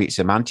thing, maybe it's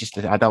a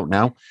Manchester, I don't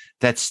know,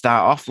 they'd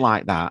start off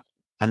like that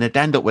and they'd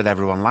end up with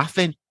everyone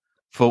laughing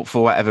for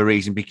whatever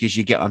reason, because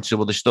you get onto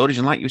other stories.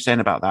 And like you were saying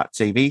about that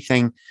TV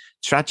thing,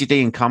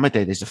 tragedy and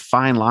comedy, there's a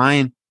fine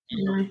line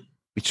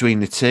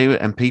between the two,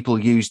 and people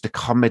use the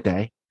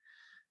comedy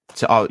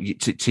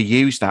to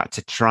use that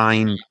to try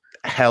and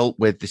help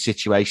with the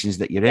situations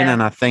that you're in.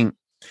 And I think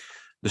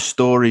the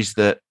stories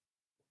that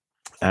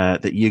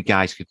you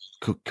guys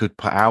could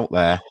put out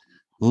there,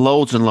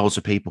 loads and loads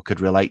of people could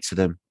relate to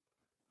them.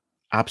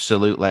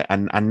 Absolutely.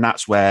 And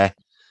that's where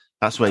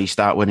you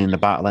start winning the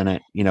battle,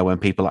 innit? When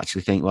people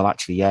actually think, well,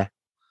 actually, yeah,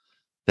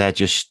 they're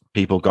just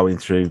people going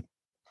through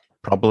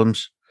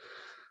problems.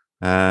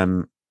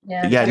 Listen,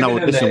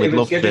 we'd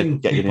love to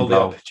get you involved. The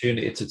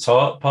opportunity to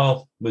talk,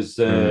 Paul, was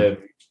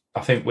I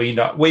think we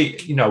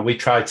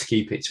tried to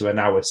keep it to an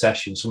hour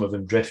session. Some of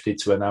them drifted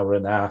to an hour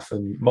and a half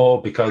and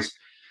more, because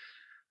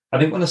I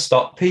didn't want to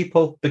stop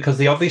people, because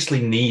they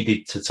obviously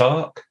needed to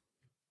talk,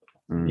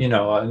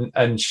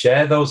 and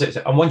share those.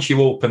 And once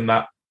you open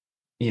that,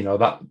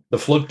 that the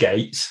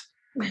floodgates,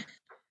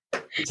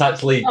 it's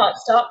actually can't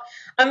stop.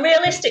 And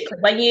realistically,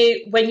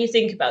 when you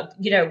think about,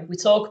 we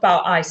talk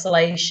about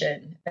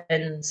isolation,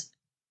 and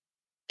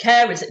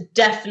carers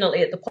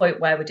definitely at the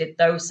point where we did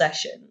those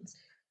sessions,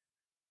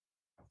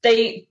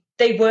 they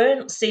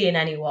weren't seeing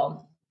anyone.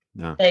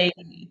 No. They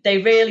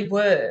really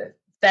were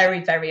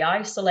very, very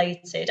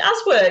isolated,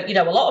 as were,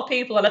 a lot of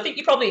people. And I think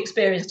you probably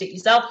experienced it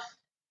yourself.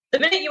 The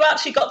minute you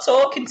actually got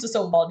talking to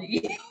someone,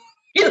 you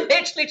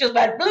literally just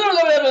went blah,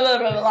 blah, blah, blah,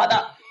 blah, like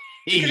that.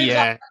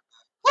 Yeah. Like,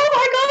 oh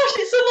my gosh,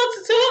 it's someone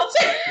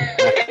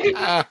to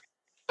talk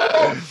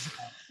to.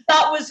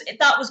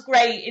 that was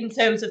great in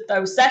terms of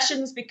those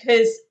sessions,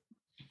 because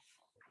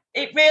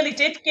it really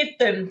did give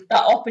them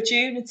that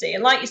opportunity.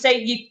 And like you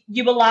say,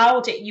 you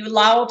allowed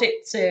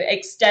it to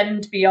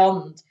extend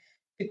beyond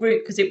the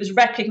group, because it was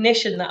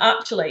recognition that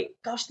actually,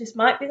 gosh, this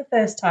might be the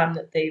first time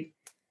that they've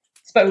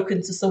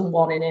spoken to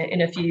someone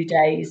in a few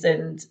days,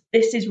 and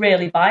this is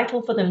really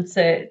vital for them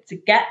to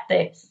get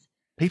this.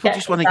 People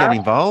just want to get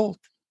involved.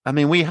 I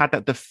mean, we had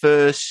the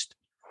first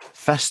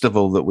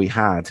festival that we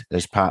had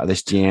as part of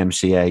this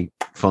GMCA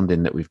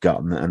funding that we've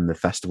gotten, and the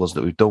festivals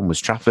that we've done was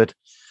Trafford.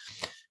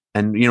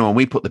 And, when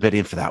we put the bid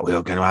in for that, we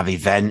were going to have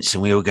events,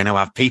 and we were going to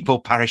have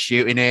people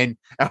parachuting in.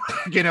 And we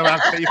were going to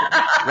have people,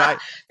 right?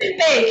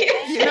 Big.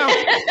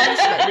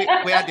 Honestly,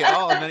 we had it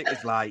all, and then it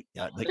was like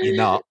you're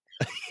not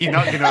going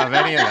to have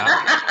any of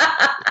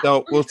that.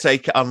 So we'll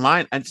take it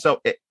online. And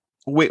so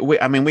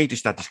we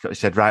just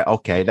said, right,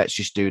 okay, let's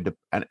just do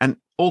and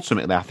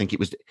ultimately, I think it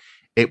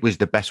was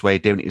the best way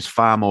of doing it. It was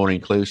far more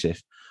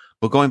inclusive.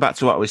 But going back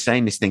to what I was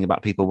saying, this thing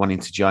about people wanting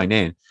to join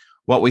in,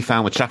 what we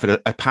found with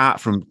Trafford, apart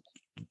from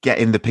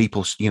getting the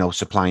people,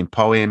 supplying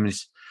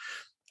poems,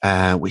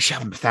 which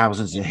have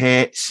thousands of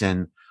hits,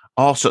 and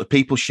also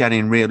people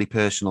sharing really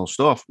personal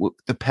stuff,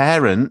 the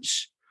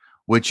parents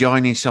were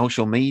joining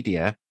social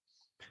media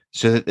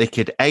so that they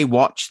could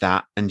watch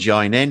that and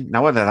join in.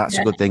 Now, whether that's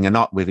a good thing or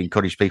not, we've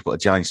encouraged people to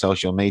join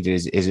social media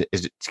is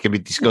can be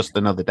discussed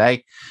another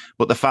day.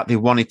 But the fact they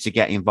wanted to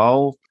get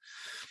involved,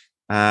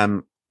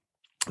 that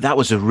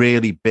was a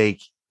really big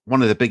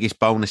one of the biggest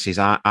bonuses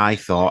I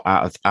thought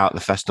out of the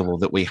festival,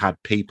 that we had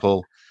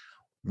people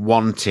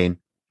wanting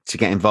to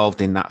get involved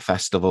in that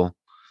festival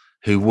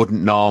who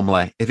wouldn't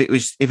normally. If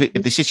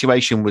the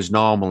situation was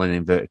normal in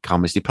inverted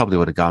commas, they probably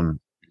wouldn't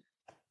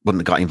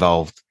have got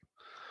involved,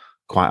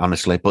 quite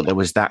honestly. But there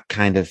was that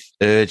kind of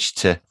urge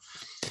to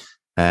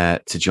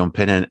jump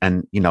in,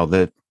 and you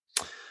know,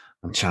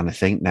 I'm trying to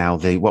think now.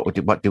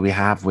 What do we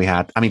have? We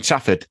had, I mean,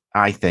 Trafford.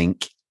 I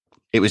think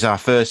it was our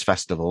first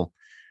festival,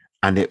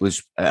 and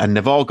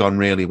they've all gone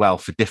really well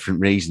for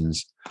different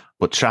reasons.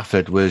 But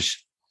Trafford was,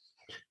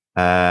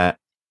 I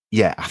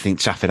think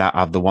Trafford, out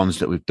of the ones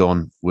that we've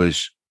done,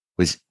 was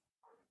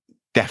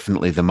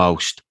definitely the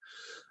most.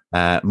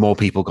 More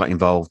people got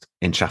involved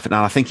in Trafford,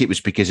 and I think it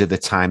was because of the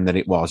time that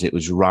it was. It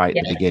was right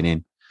at the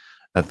beginning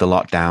of the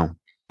lockdown,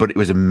 but it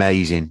was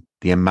amazing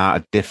the amount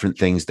of different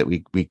things that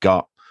we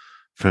got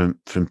from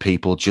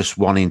people just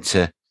wanting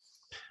to,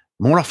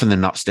 more often than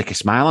not, stick a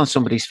smile on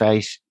somebody's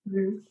face.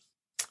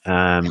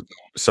 Mm-hmm.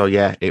 So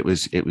yeah, it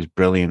was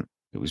brilliant.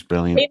 It was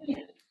brilliant.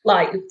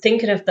 Like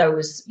thinking of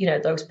those, you know,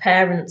 those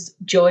parents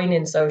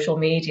joining social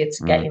media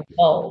to get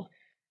involved,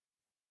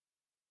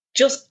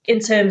 just in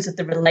terms of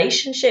the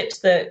relationships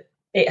that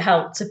it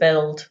helped to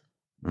build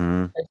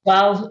as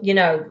well, you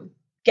know,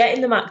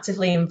 getting them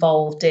actively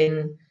involved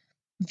in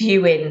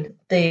viewing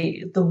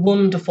the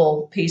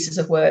wonderful pieces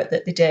of work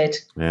that they did.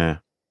 Yeah.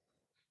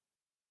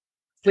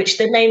 Which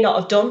they may not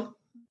have done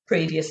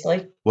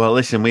previously. Well,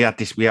 listen, we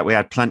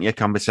had plenty of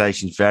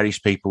conversations, various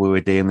people we were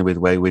dealing with,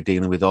 where we were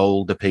dealing with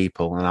older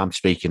people, and I'm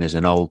speaking as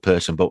an old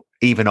person, but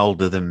even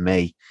older than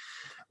me,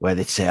 where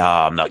they'd say, "Oh,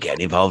 I'm not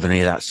getting involved in any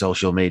of that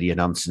social media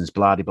nonsense,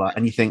 blah, blah, blah."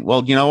 And you think,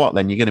 well, you know what?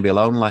 Then you're going to be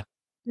lonely.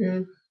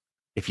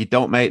 If you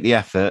don't make the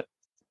effort,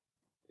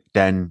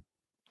 then,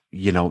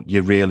 you know,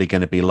 you're really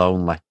going to be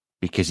lonely,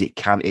 because it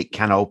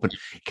can open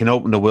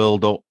the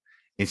world up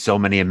in so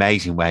many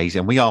amazing ways.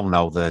 And we all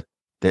know that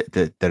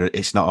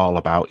it's not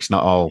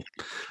all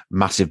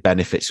massive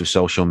benefits of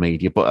social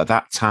media. But at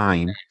that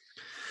time,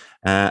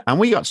 and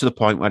we got to the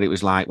point where it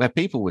was like, where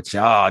people would say,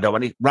 "Oh, I don't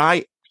want it."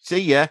 Right.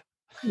 See ya.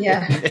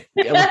 Yeah.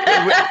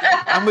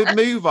 And we'd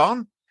move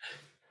on,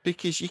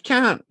 because you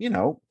can't, you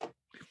know,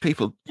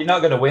 people. You're not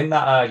going to win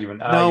that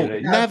argument, are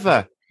you?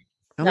 Never.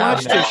 And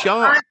life's too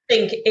short. I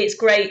think it's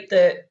great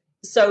that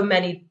so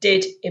many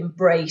did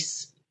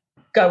embrace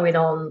going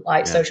on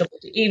like social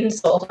media, even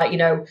sort of like, you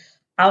know,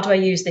 how do I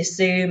use this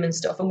Zoom and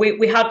stuff? And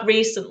we had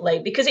recently,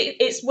 because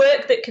it's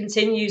work that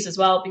continues as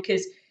well,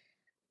 because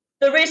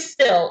there is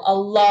still a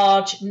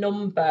large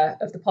number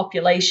of the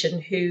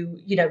population who,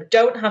 you know,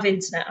 don't have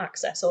internet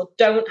access or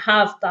don't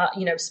have that,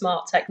 you know,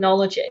 smart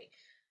technology.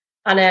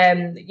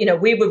 And, you know,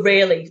 we were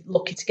really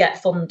lucky to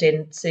get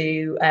funding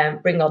to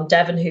bring on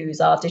Devon,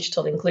 who's our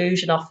digital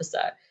inclusion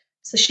officer,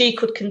 so she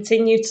could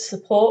continue to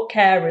support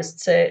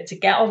carers to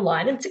get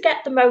online and to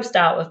get the most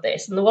out of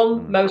this. And the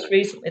one most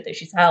recently that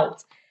she's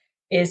helped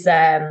is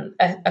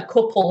a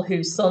couple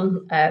whose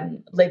son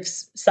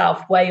lives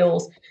South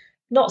Wales,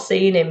 not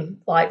seen him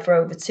like for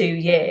over 2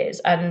 years.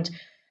 And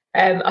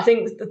I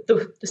think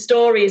the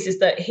story is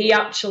that he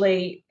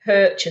actually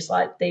purchased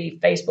like the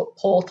Facebook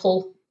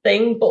portal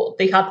thing, but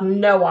they had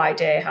no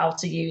idea how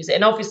to use it.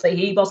 And obviously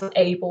he wasn't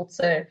able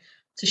to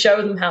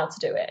show them how to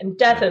do it. And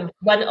Devon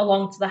went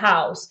along to the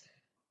house,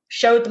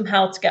 showed them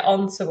how to get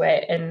onto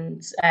it.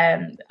 And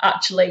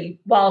actually,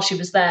 while she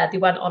was there, they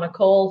went on a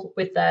call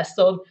with their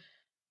son.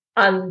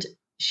 And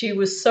she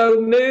was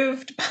so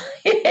moved by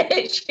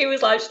it. She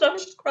was like, I'm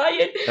just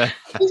crying.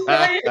 She's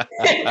crying.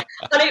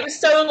 And it was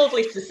so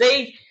lovely to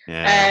see.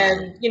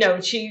 You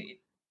know, she,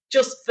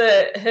 just for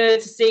her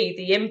to see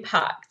the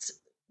impact,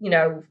 you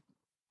know,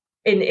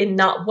 in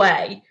that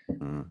way,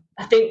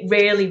 I think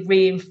really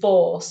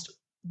reinforced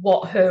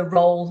what her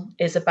role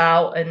is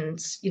about,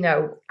 and, you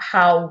know,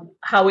 how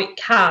it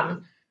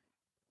can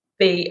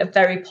be a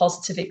very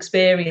positive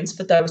experience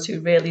for those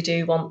who really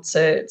do want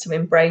to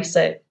embrace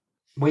it.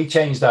 We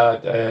changed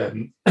our,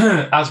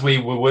 as we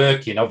were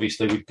working,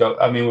 obviously we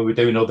were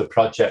doing other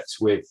projects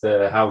with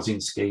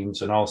housing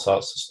schemes and all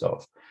sorts of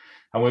stuff.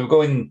 And we were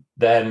going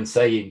there and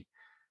saying,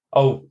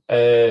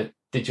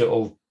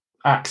 digital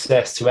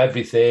access to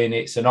everything,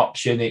 it's an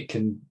option, it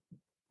can,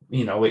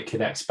 you know, it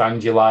can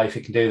expand your life,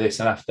 it can do this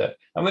and after.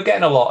 And we're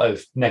getting a lot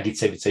of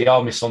negativity.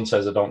 Oh, my son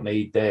says I don't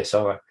need this.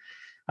 And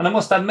I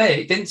must admit,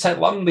 it didn't take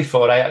long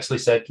before I actually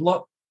said,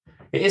 look,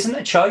 it isn't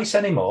a choice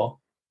anymore.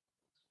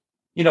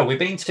 You know, we're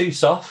being too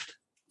soft.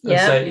 And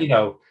say, you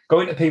know,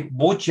 going to people,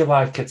 would you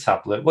like a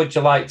tablet? Would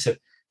you like to?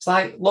 It's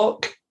like,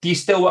 look, do you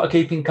still want to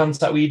keep in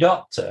contact with your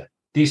doctor?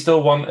 Do you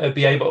still want to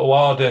be able to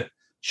order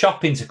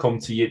shopping to come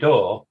to your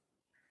door?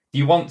 Do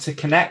you want to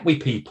connect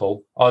with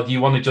people, or do you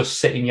want to just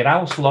sit in your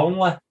house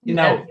lonely? You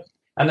know,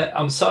 and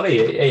I'm sorry,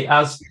 it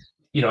has,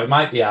 you know, it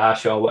might be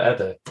harsh or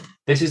whatever.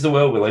 This is the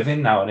world we live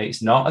in now, and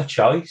it's not a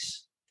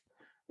choice.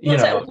 You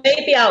know,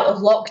 maybe out of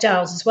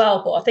lockdowns as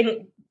well, but I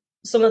think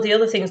some of the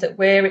other things that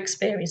we're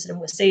experiencing and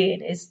we're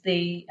seeing is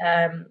the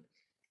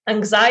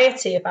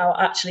anxiety about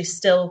actually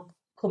still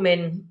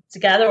coming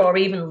together or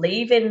even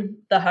leaving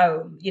the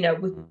home. You know,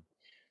 with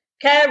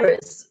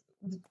carers,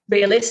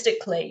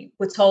 realistically,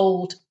 we're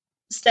told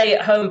stay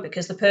at home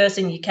because the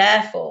person you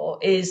care for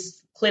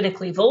is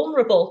clinically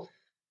vulnerable.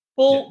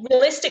 Well,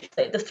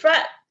 realistically, the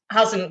threat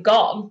hasn't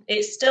gone.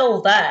 It's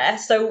still there.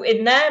 So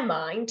in their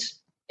mind,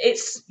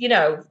 it's,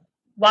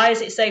 why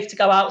is it safe to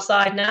go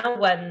outside now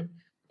when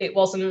it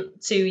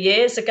wasn't 2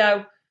 years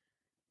ago?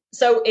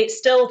 So it's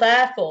still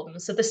there for them.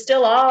 So they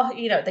still are,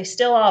 they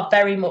still are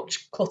very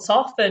much cut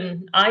off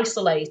and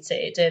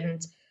isolated.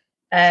 And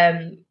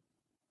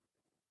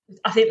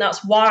I think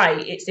that's why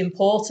it's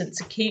important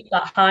to keep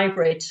that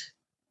hybrid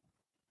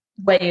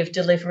way of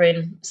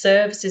delivering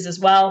services as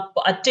well.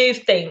 But I do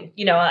think,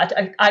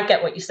 I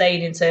get what you're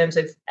saying in terms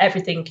of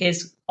everything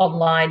is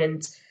online,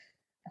 and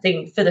I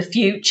think for the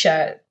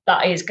future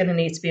that is going to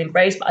need to be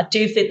embraced. But I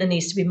do think there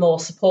needs to be more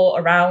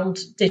support around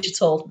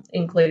digital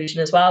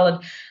inclusion as well. And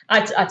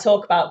I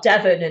talk about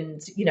Devon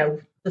and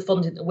the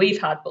funding that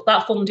we've had, but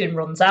that funding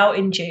runs out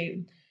in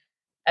June,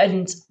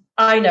 and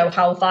I know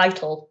how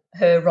vital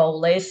her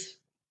role is.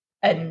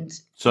 And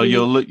so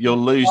you'll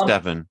lose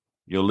Devon.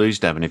 You'll lose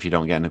Devon if you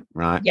don't get it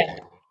right. Yeah.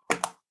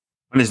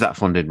 When does that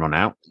funding run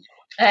out?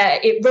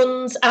 It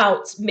runs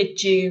out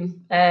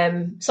mid-June.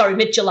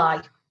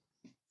 Mid-July.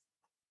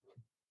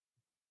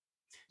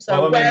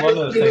 So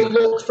we will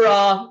look for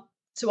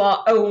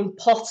our own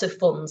pot of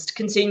funds to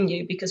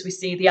continue, because we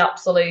see the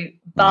absolute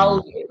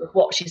value of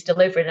what she's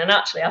delivering. And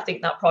actually, I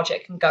think that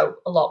project can go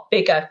a lot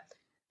bigger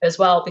as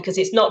well, because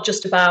it's not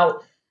just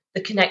about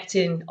the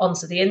connecting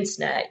onto the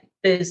internet.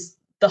 There's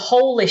the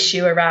whole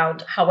issue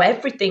around how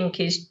everything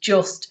is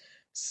just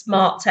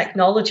smart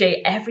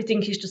technology.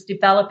 Everything is just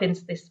developing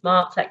to this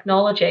smart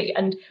technology.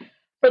 And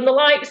from the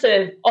likes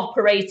of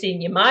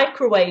operating your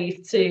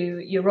microwave to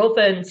your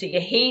oven to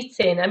your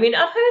heating, I mean,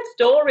 I've heard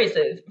stories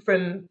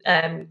from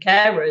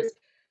carers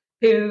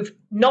who've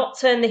not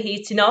turned the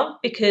heating on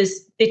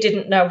because they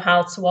didn't know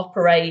how to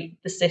operate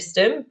the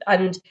system,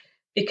 and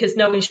because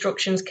no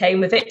instructions came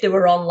with it. They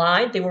were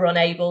online. They were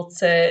unable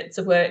to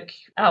work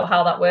out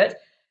how that worked.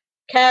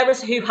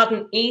 Carers who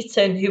hadn't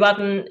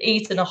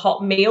eaten a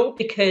hot meal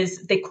because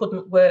they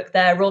couldn't work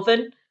their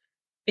oven,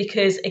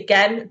 because,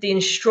 again, the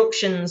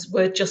instructions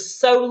were just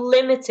so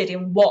limited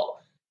in what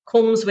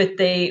comes with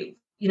the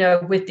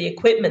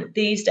equipment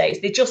these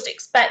days. They just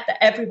expect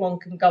that everyone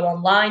can go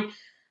online.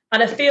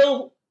 And I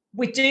feel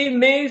we do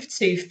move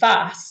too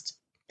fast,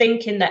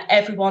 thinking that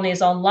everyone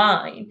is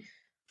online.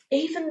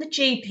 Even the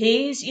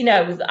GPs,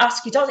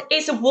 ask you,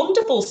 it's a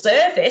wonderful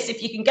service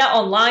if you can get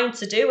online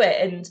to do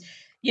it. And,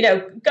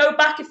 go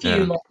back a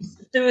few months,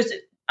 there was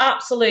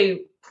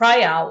absolute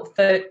cry out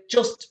for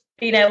just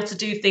being able to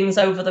do things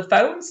over the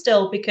phone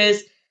still,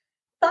 because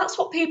that's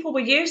what people were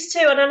used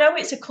to. And I know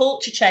it's a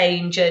culture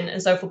change and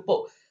so forth,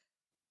 but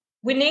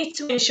we need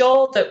to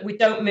ensure that we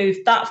don't move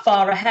that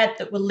far ahead,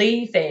 that we're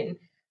leaving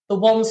the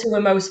ones who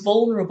are most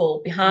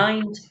vulnerable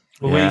behind.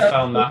 Well, we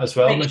found that as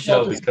well,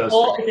 Michelle, because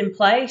support is in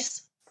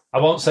place. I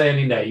won't say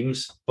any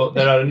names, but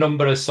there are a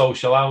number of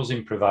social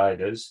housing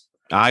providers.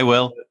 I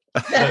will.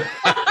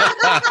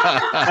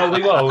 No,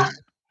 we won't.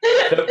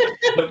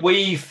 That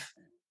we've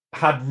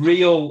had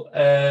real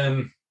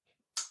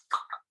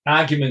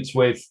arguments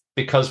with,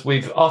 because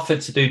we've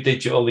offered to do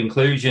digital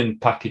inclusion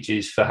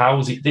packages for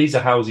housing. These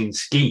are housing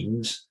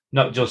schemes,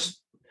 not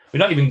just, we've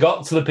not even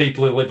got to the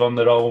people who live on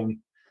their own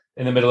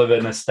in the middle of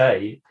an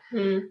estate.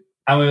 And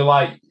we were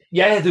like,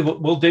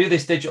 we'll do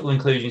this digital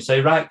inclusion.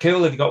 Say, right,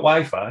 cool, have you got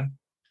Wi-Fi?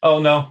 Oh,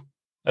 no.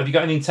 Have you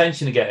got any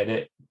intention of getting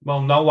it?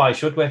 Well, no, why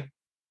should we?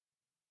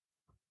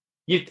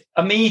 You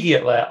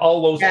immediately,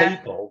 all those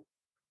people.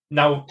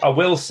 Now, I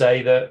will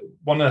say that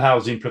one of the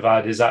housing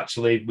providers,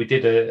 actually, we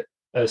did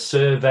a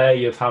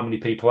survey of how many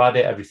people had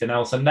it, everything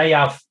else, and they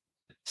have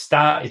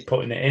started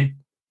putting it in.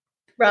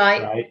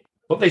 Right.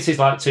 But this is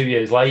like 2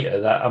 years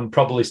later that I'm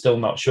probably still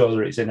not sure that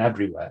it's in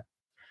everywhere.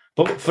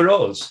 But for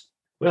us,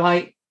 we're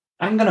like,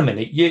 hang on a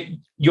minute,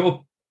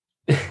 you're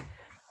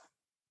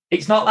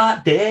it's not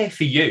that day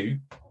for you.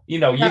 You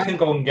can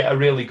go and get a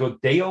really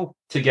good deal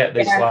to get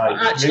this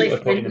actually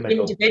for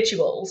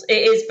individuals,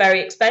 it is very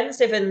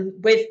expensive. And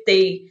with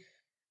the,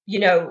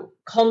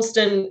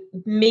 constant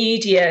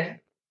media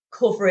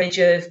coverage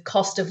of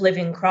cost of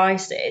living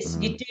crisis,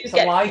 you do it's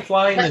get a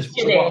lifeline, is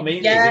what I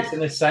mean. Yeah. It's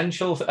an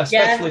essential,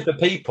 especially for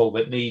people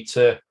that need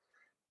to,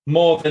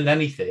 more than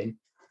anything,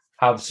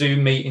 have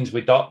Zoom meetings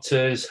with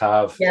doctors,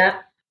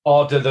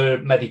 order their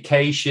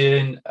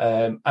medication,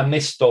 and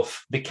this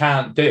stuff they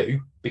can't do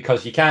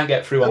because you can't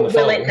get through on the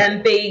phone. Will it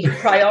then be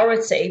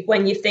priority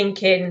when you're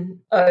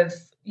thinking of,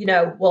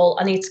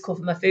 I need to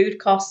cover my food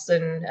costs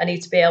and I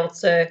need to be able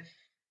to,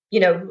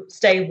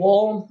 stay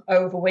warm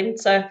over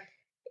winter?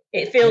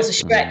 It feels a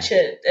stretch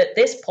at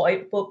this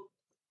point, but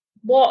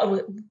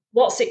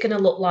what's it going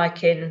to look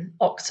like in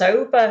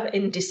October,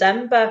 in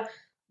December,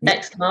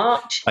 next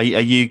March? Are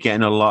you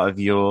getting a lot of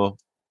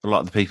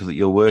the people that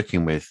you're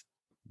working with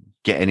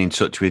getting in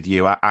touch with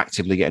you,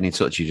 actively getting in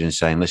touch with you and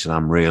saying, listen,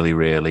 I'm really,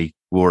 really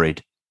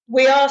worried?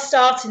 We are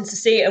starting to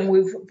see it, and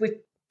we've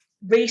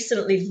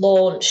recently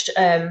launched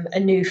a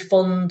new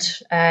fund.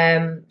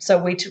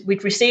 So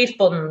we'd received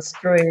funds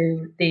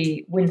through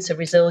the Winter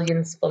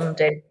Resilience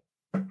Funding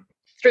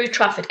through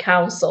Trafford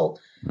Council.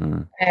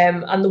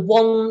 And the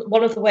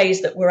one of the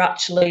ways that we're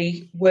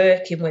actually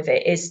working with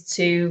it is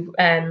to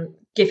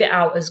give it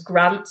out as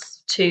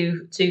grants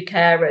to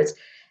carers,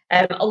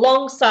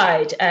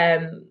 alongside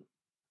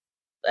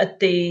at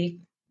the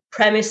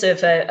premise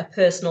of a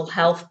personal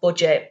health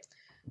budget.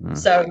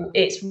 So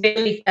it's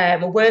really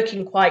we're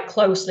working quite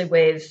closely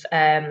with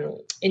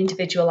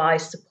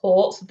individualised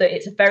support, so that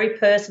it's a very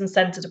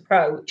person-centred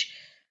approach.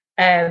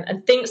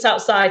 And thinks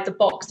outside the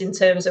box in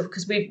terms of,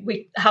 because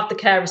we have the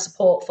carer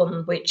support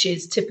fund, which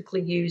is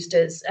typically used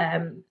as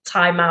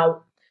time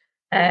out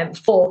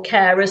for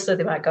carers, so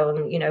they might go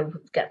and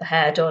get the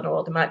hair done,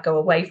 or they might go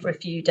away for a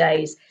few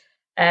days.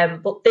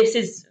 But this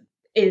is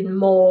in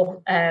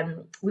more.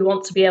 We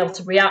want to be able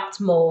to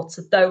react more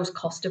to those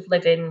cost of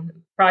living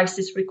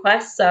crisis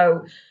requests.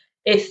 So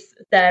if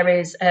there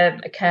is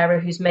a carer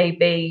who's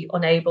maybe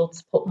unable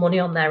to put money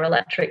on their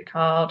electric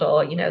card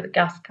or the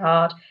gas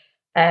card,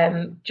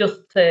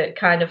 just to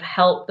kind of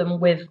help them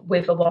with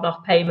a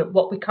one-off payment.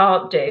 What we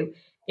can't do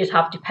is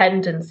have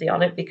dependency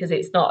on it, because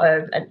it's not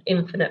an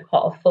infinite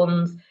pot of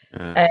funds.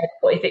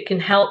 But if it can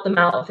help them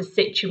out of a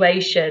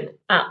situation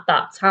at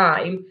that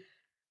time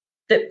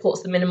that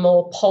puts them in a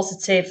more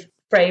positive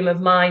frame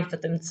of mind for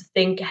them to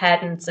think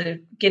ahead and to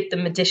give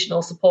them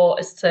additional support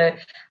as to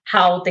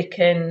how they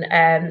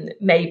can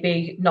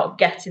maybe not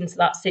get into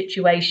that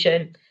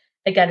situation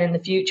again in the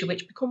future,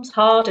 which becomes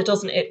harder,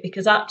 doesn't it?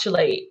 Because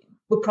actually,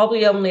 we're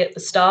probably only at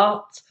the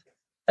start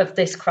of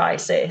this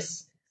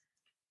crisis.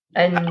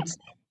 And,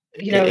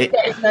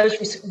 getting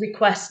those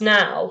requests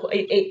now,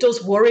 it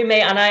does worry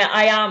me. And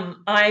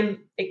I'm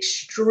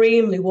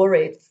extremely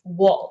worried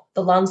what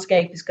the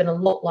landscape is going to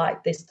look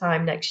like this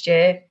time next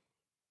year.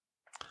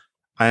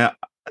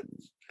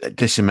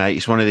 Listen, mate,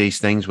 it's one of these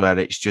things where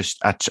it's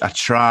just, I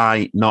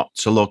try not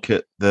to look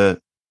at the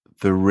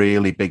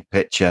really big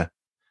picture,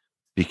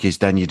 because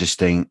then you just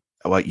think,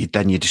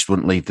 then you just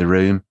wouldn't leave the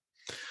room.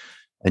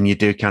 And you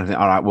do kind of think,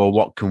 all right, well,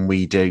 what can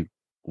we do?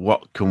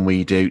 What can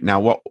we do?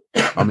 Now,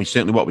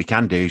 certainly what we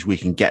can do is we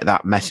can get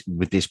that message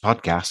with this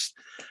podcast.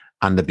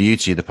 And the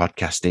beauty of the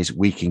podcast is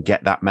we can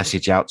get that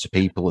message out to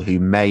people who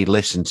may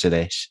listen to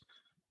this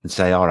and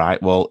say, all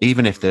right, well,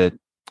 even if they're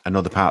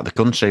another part of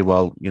the country,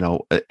 well,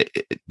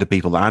 the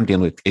people that I'm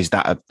dealing with, is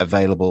that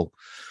available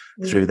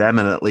through them?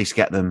 And at least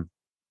get them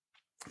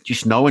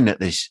just knowing that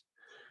there's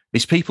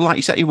people, like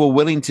you said, who are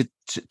willing to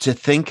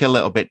think a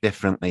little bit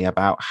differently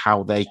about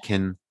how they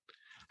can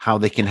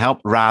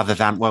help, rather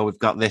than, well, we've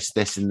got this,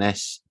 and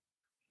this.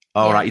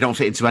 All right, you don't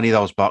fit into any of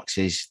those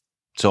boxes.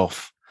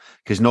 Tough,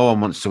 because no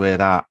one wants to hear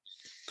that.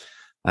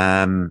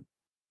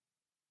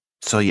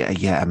 So yeah.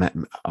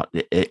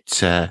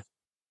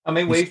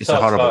 We've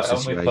talked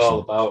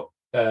about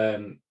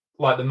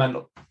like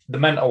the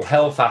mental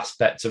health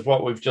aspect of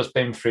what we've just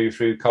been through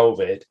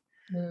COVID,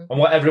 and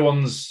what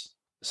everyone's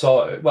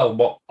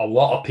what a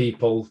lot of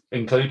people,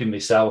 including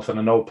myself, and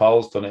I know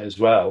Paul's done it as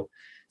well,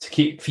 to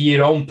keep for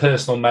your own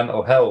personal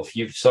mental health,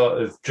 you've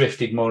sort of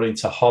drifted more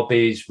into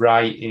hobbies,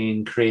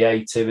 writing,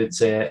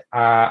 creativity,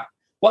 art,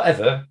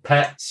 whatever,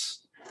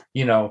 pets,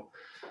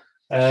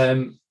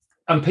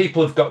 and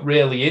people have got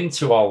really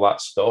into all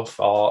that stuff,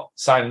 or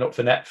signing up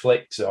for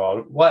Netflix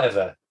or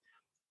whatever.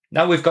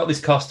 Now we've got this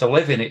cost of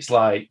living. It's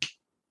like,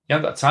 you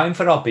haven't got time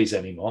for hobbies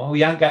anymore.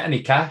 You haven't got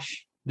any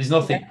cash. There's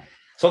nothing. Yeah.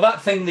 So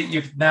that thing that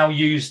you've now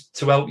used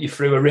to help you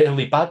through a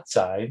really bad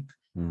time,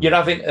 you're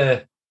having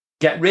to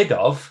get rid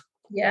of.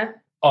 Yeah.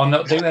 Or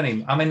not do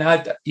any.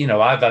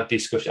 I've had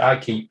discussion. I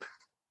keep,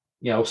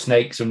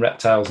 snakes and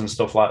reptiles and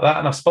stuff like that.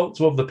 And I spoke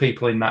to other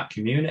people in that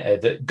community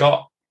that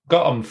got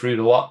them through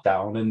the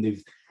lockdown, and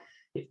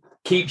it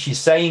keeps you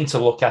sane to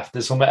look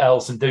after something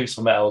else and do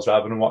something else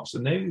rather than watch the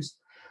news.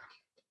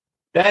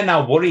 They're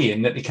now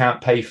worrying that they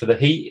can't pay for the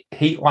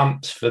heat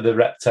lamps for the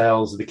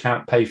reptiles. They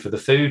can't pay for the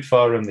food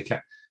for them. They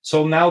can't.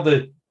 So now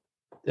and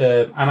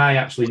I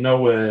actually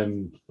know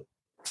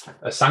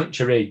a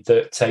sanctuary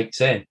that takes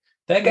in.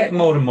 They're getting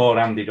more and more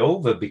handed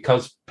over,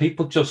 because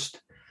people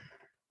just,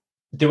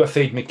 do I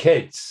feed my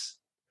kids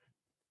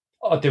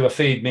or do I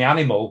feed my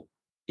animal?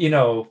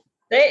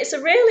 It's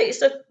a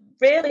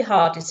really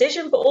hard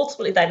decision, but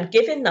ultimately then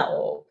giving that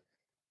up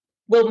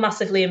will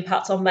massively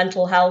impact on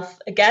mental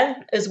health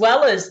again, as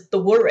well as the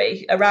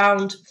worry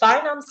around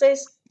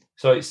finances.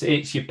 So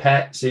it's your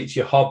pets, it's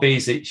your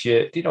hobbies, it's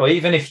your,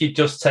 even if you've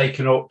just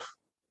taken up,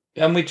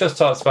 and we just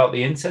talked about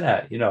the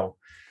internet,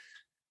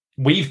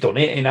 we've done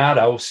it in our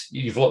house.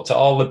 You've looked at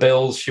all the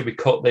bills. Should we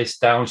cut this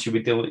down? Should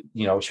we do it?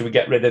 Should we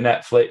get rid of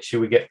Netflix?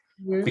 Should we get,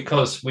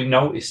 because we're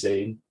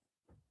noticing,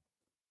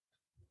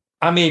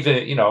 I'm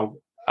even,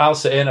 I'll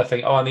sit in, I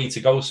think, I need to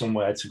go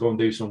somewhere to go and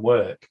do some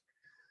work.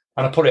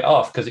 And I put it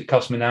off because it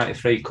cost me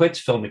 93 quid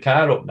to fill my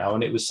car up now.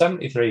 And it was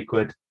 73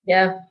 quid.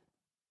 Yeah.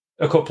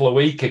 A couple of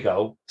weeks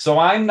ago. So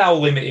I'm now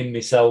limiting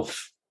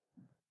myself.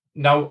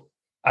 Now,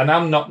 And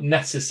I'm not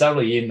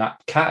necessarily in that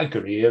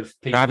category of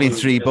people. Driving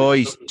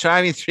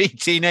three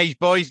teenage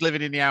boys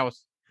living in the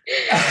house.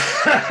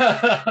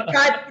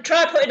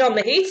 Try putting on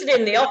the heating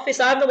in the office.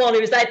 I'm the one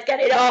who's there to get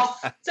it off.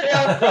 Turn it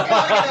on,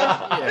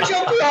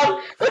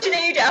 What do you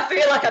need? I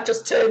feel like I've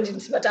just turned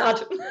into my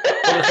dad. Well,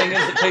 the thing is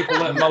that people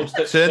that most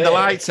turn the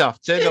lights off.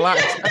 Turn the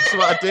lights. That's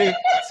what I do.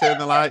 Turn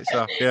the lights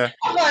off. Yeah.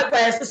 I'm like,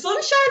 where's the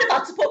sunshine? I've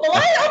had to put the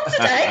light on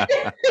today.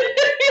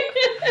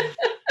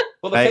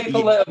 Well, the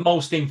people that are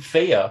most in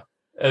fear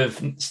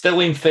still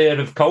in fear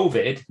of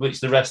COVID,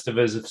 which the rest of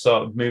us have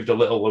sort of moved a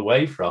little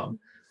away from,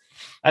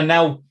 and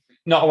now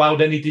not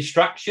allowed any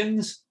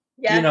distractions.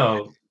 Yeah. You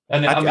know,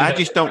 and I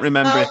just don't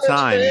remember a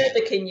time. How much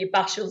further can you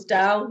bash us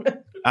down?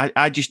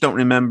 I just don't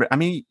remember. I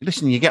mean,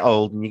 listen, you get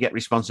old and you get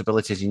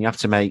responsibilities and you have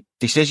to make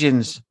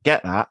decisions.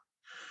 Get that.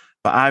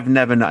 But I've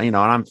never, and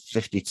I'm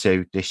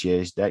 52 this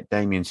year.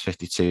 Damien's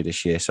 52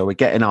 this year. So we're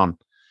getting on.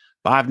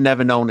 But I've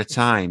never known a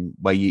time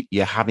where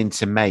you're having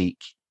to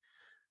make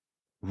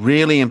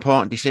really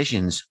important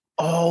decisions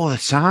all the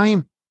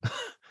time.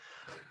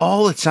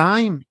 All the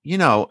time,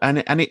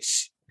 and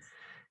it's,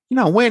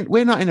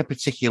 we're not in a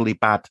particularly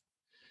bad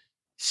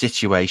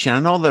situation. I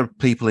know there are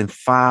people in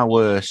far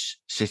worse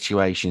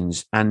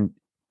situations. And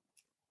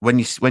when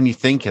you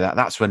think of that,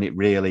 that's when it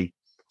really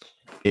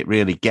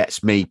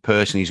gets me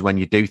personally, is when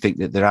you do think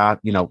that there are,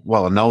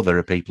 I know there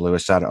are people who are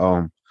sat at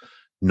home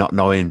not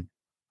knowing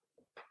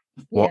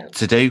what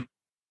to do.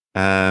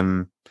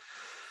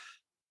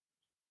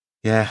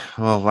 Yeah,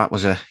 well, that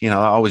was that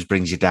always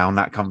brings you down,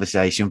 that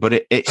conversation.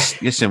 But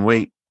it's listen,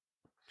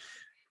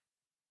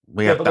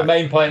 but the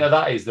main point of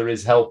that is there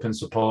is help and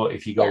support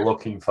if you go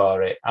looking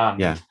for it.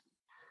 And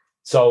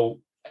so,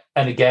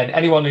 and again,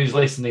 anyone who's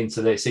listening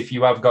to this, if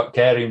you have got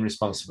caring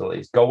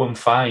responsibilities, go and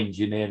find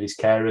your nearest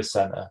carer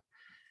centre.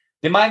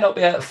 They might not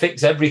be able to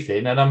fix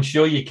everything, and I'm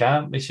sure you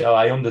can't, Michelle.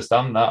 I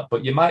understand that,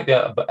 but you might be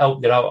able to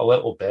help you out a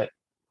little bit.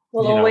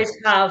 We'll always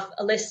have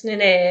a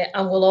listening ear,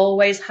 and we'll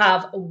always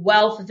have a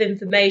wealth of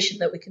information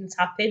that we can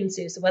tap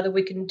into. So whether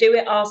we can do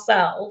it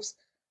ourselves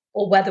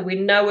or whether we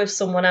know of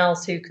someone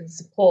else who can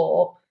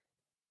support,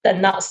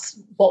 then that's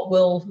what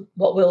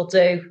we'll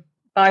do.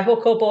 By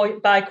hook or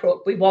by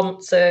crook, we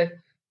want to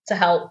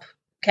help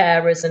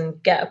carers and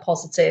get a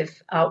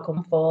positive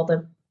outcome for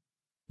them.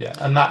 Yeah,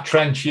 and that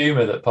trench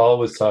humour that Paul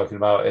was talking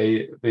about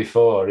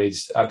before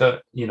is,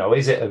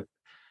 is it a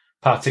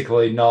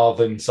particularly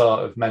northern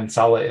sort of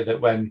mentality that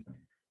when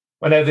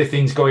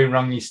everything's going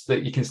wrong,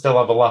 that you can still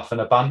have a laugh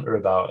and a banter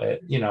about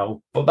it,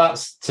 But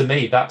that's, to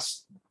me,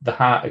 that's the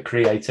heart of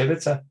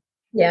creativity.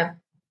 Yeah.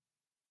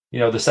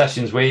 The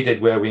sessions we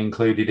did where we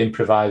included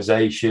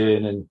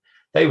improvisation, and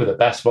they were the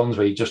best ones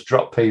where you just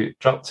dropped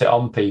it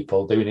on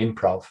people doing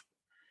improv.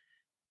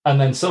 And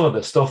then some of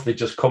the stuff they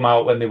just come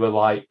out when they were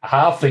like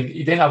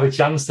you didn't have a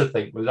chance to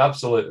think, was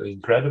absolutely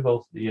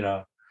incredible,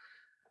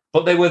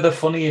 But they were the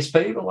funniest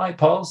people, like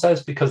Paul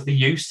says, because they're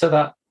used to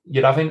that.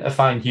 You're having to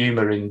find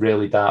humour in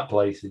really dark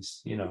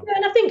places, Yeah,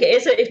 and I think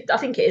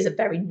it is a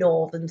very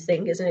northern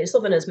thing, isn't it?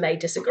 Southerners may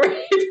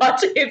disagree, but I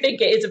do think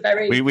it is a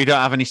very. We don't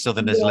have any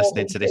Southerners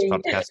listening to this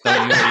podcast.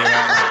 Don't you worry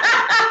about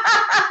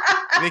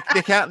that.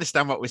 They can't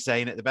understand what we're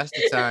saying at the best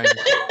of times.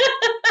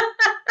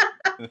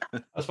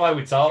 That's why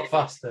we talk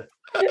faster.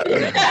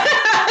 Yeah,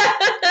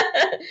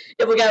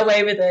 we'll get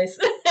away with this.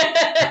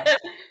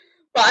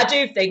 But I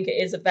do think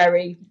it is a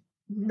very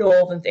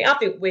northern thing. I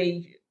think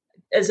we,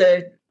 as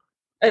a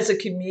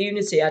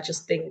community, I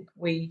just think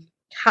we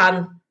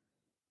can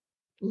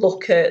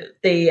look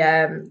at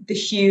the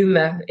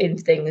humour in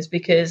things,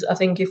 because I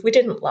think if we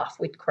didn't laugh,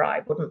 we'd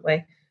cry, wouldn't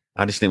we?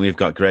 I just think we've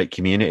got great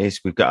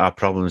communities. We've got our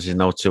problems. There's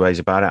no two ways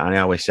about it. And I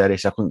always said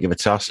this: I couldn't give a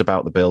toss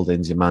about the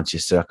buildings in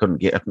Manchester. I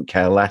couldn't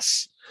care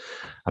less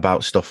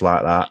about stuff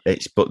like that.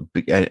 Is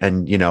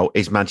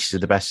Manchester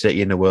the best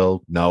city in the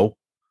world? No.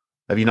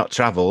 Have you not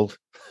travelled?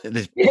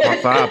 There's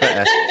far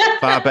better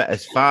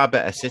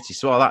cities.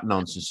 So all that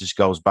nonsense just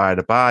goes by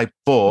the by.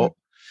 But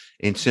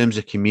in terms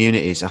of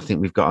communities, I think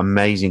we've got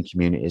amazing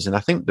communities. And I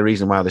think the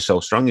reason why they're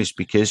so strong is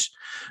because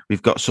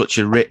we've got such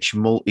a rich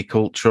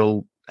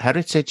multicultural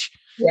heritage.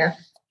 Yeah.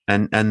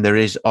 And there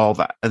is all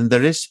that. And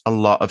there is a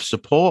lot of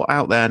support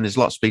out there. And there's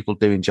lots of people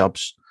doing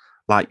jobs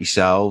like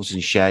yourselves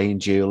and Shay and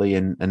Julie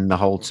and the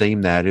whole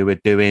team there who are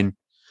doing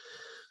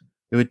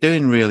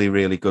really,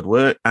 really good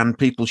work. And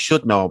people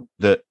should know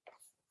that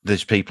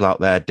there's people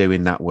out there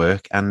doing that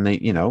work, and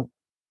and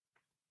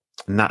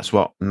that's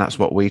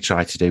what we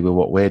try to do with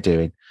what we're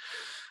doing.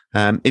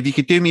 If you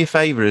could do me a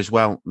favour as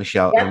well,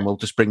 Michelle, and we'll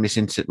just bring this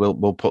into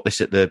we'll put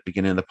this at the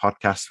beginning of the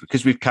podcast,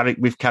 because we've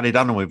carried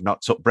on and we've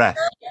not took breath.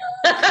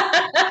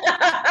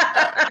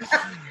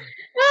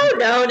 Oh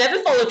no,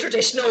 never follow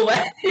traditional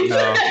way.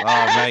 No,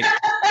 mate.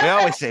 We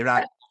always say,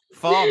 right,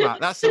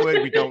 format. That's the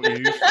word we don't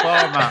use.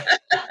 Format.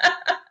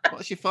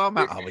 What's your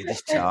format? Oh, we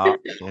just talk.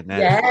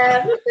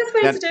 Yeah, that's the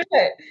way to do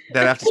it.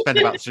 Then I have to spend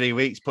about 3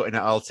 weeks putting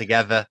it all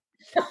together.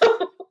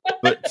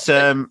 But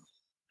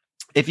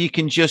if you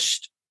can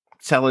just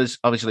tell us,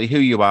 obviously, who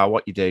you are,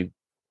 what you do.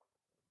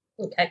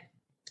 Okay.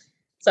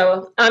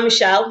 So I'm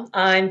Michelle.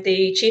 I'm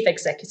the Chief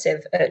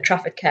Executive at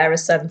Trafford Carer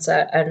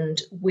Centre,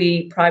 and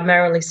we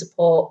primarily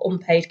support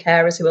unpaid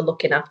carers who are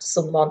looking after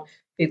someone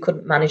who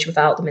couldn't manage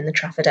without them in the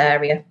Trafford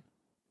area.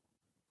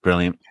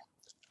 Brilliant.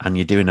 And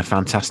you're doing a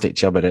fantastic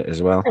job at it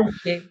as well.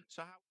 Thank you.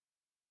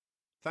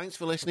 Thanks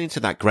for listening to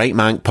That Great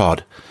Mank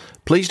Pod.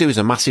 Please do us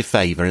a massive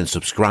favour and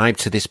subscribe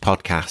to this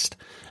podcast.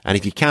 And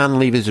if you can,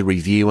 leave us a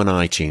review on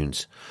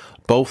iTunes.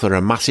 Both are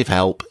a massive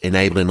help,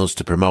 enabling us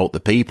to promote the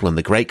people and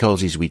the great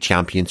causes we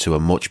champion to a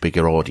much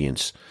bigger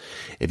audience.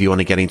 If you want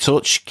to get in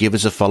touch, give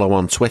us a follow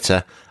on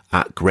Twitter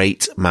at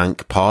Great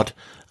Mank Pod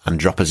and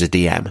drop us a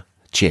DM.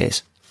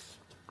 Cheers.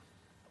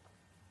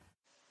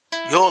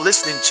 You're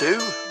listening to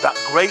That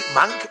Great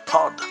Mank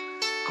Pod,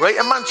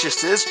 Greater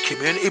Manchester's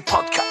community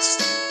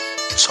podcast.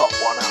 Top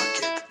one,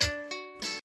 argue.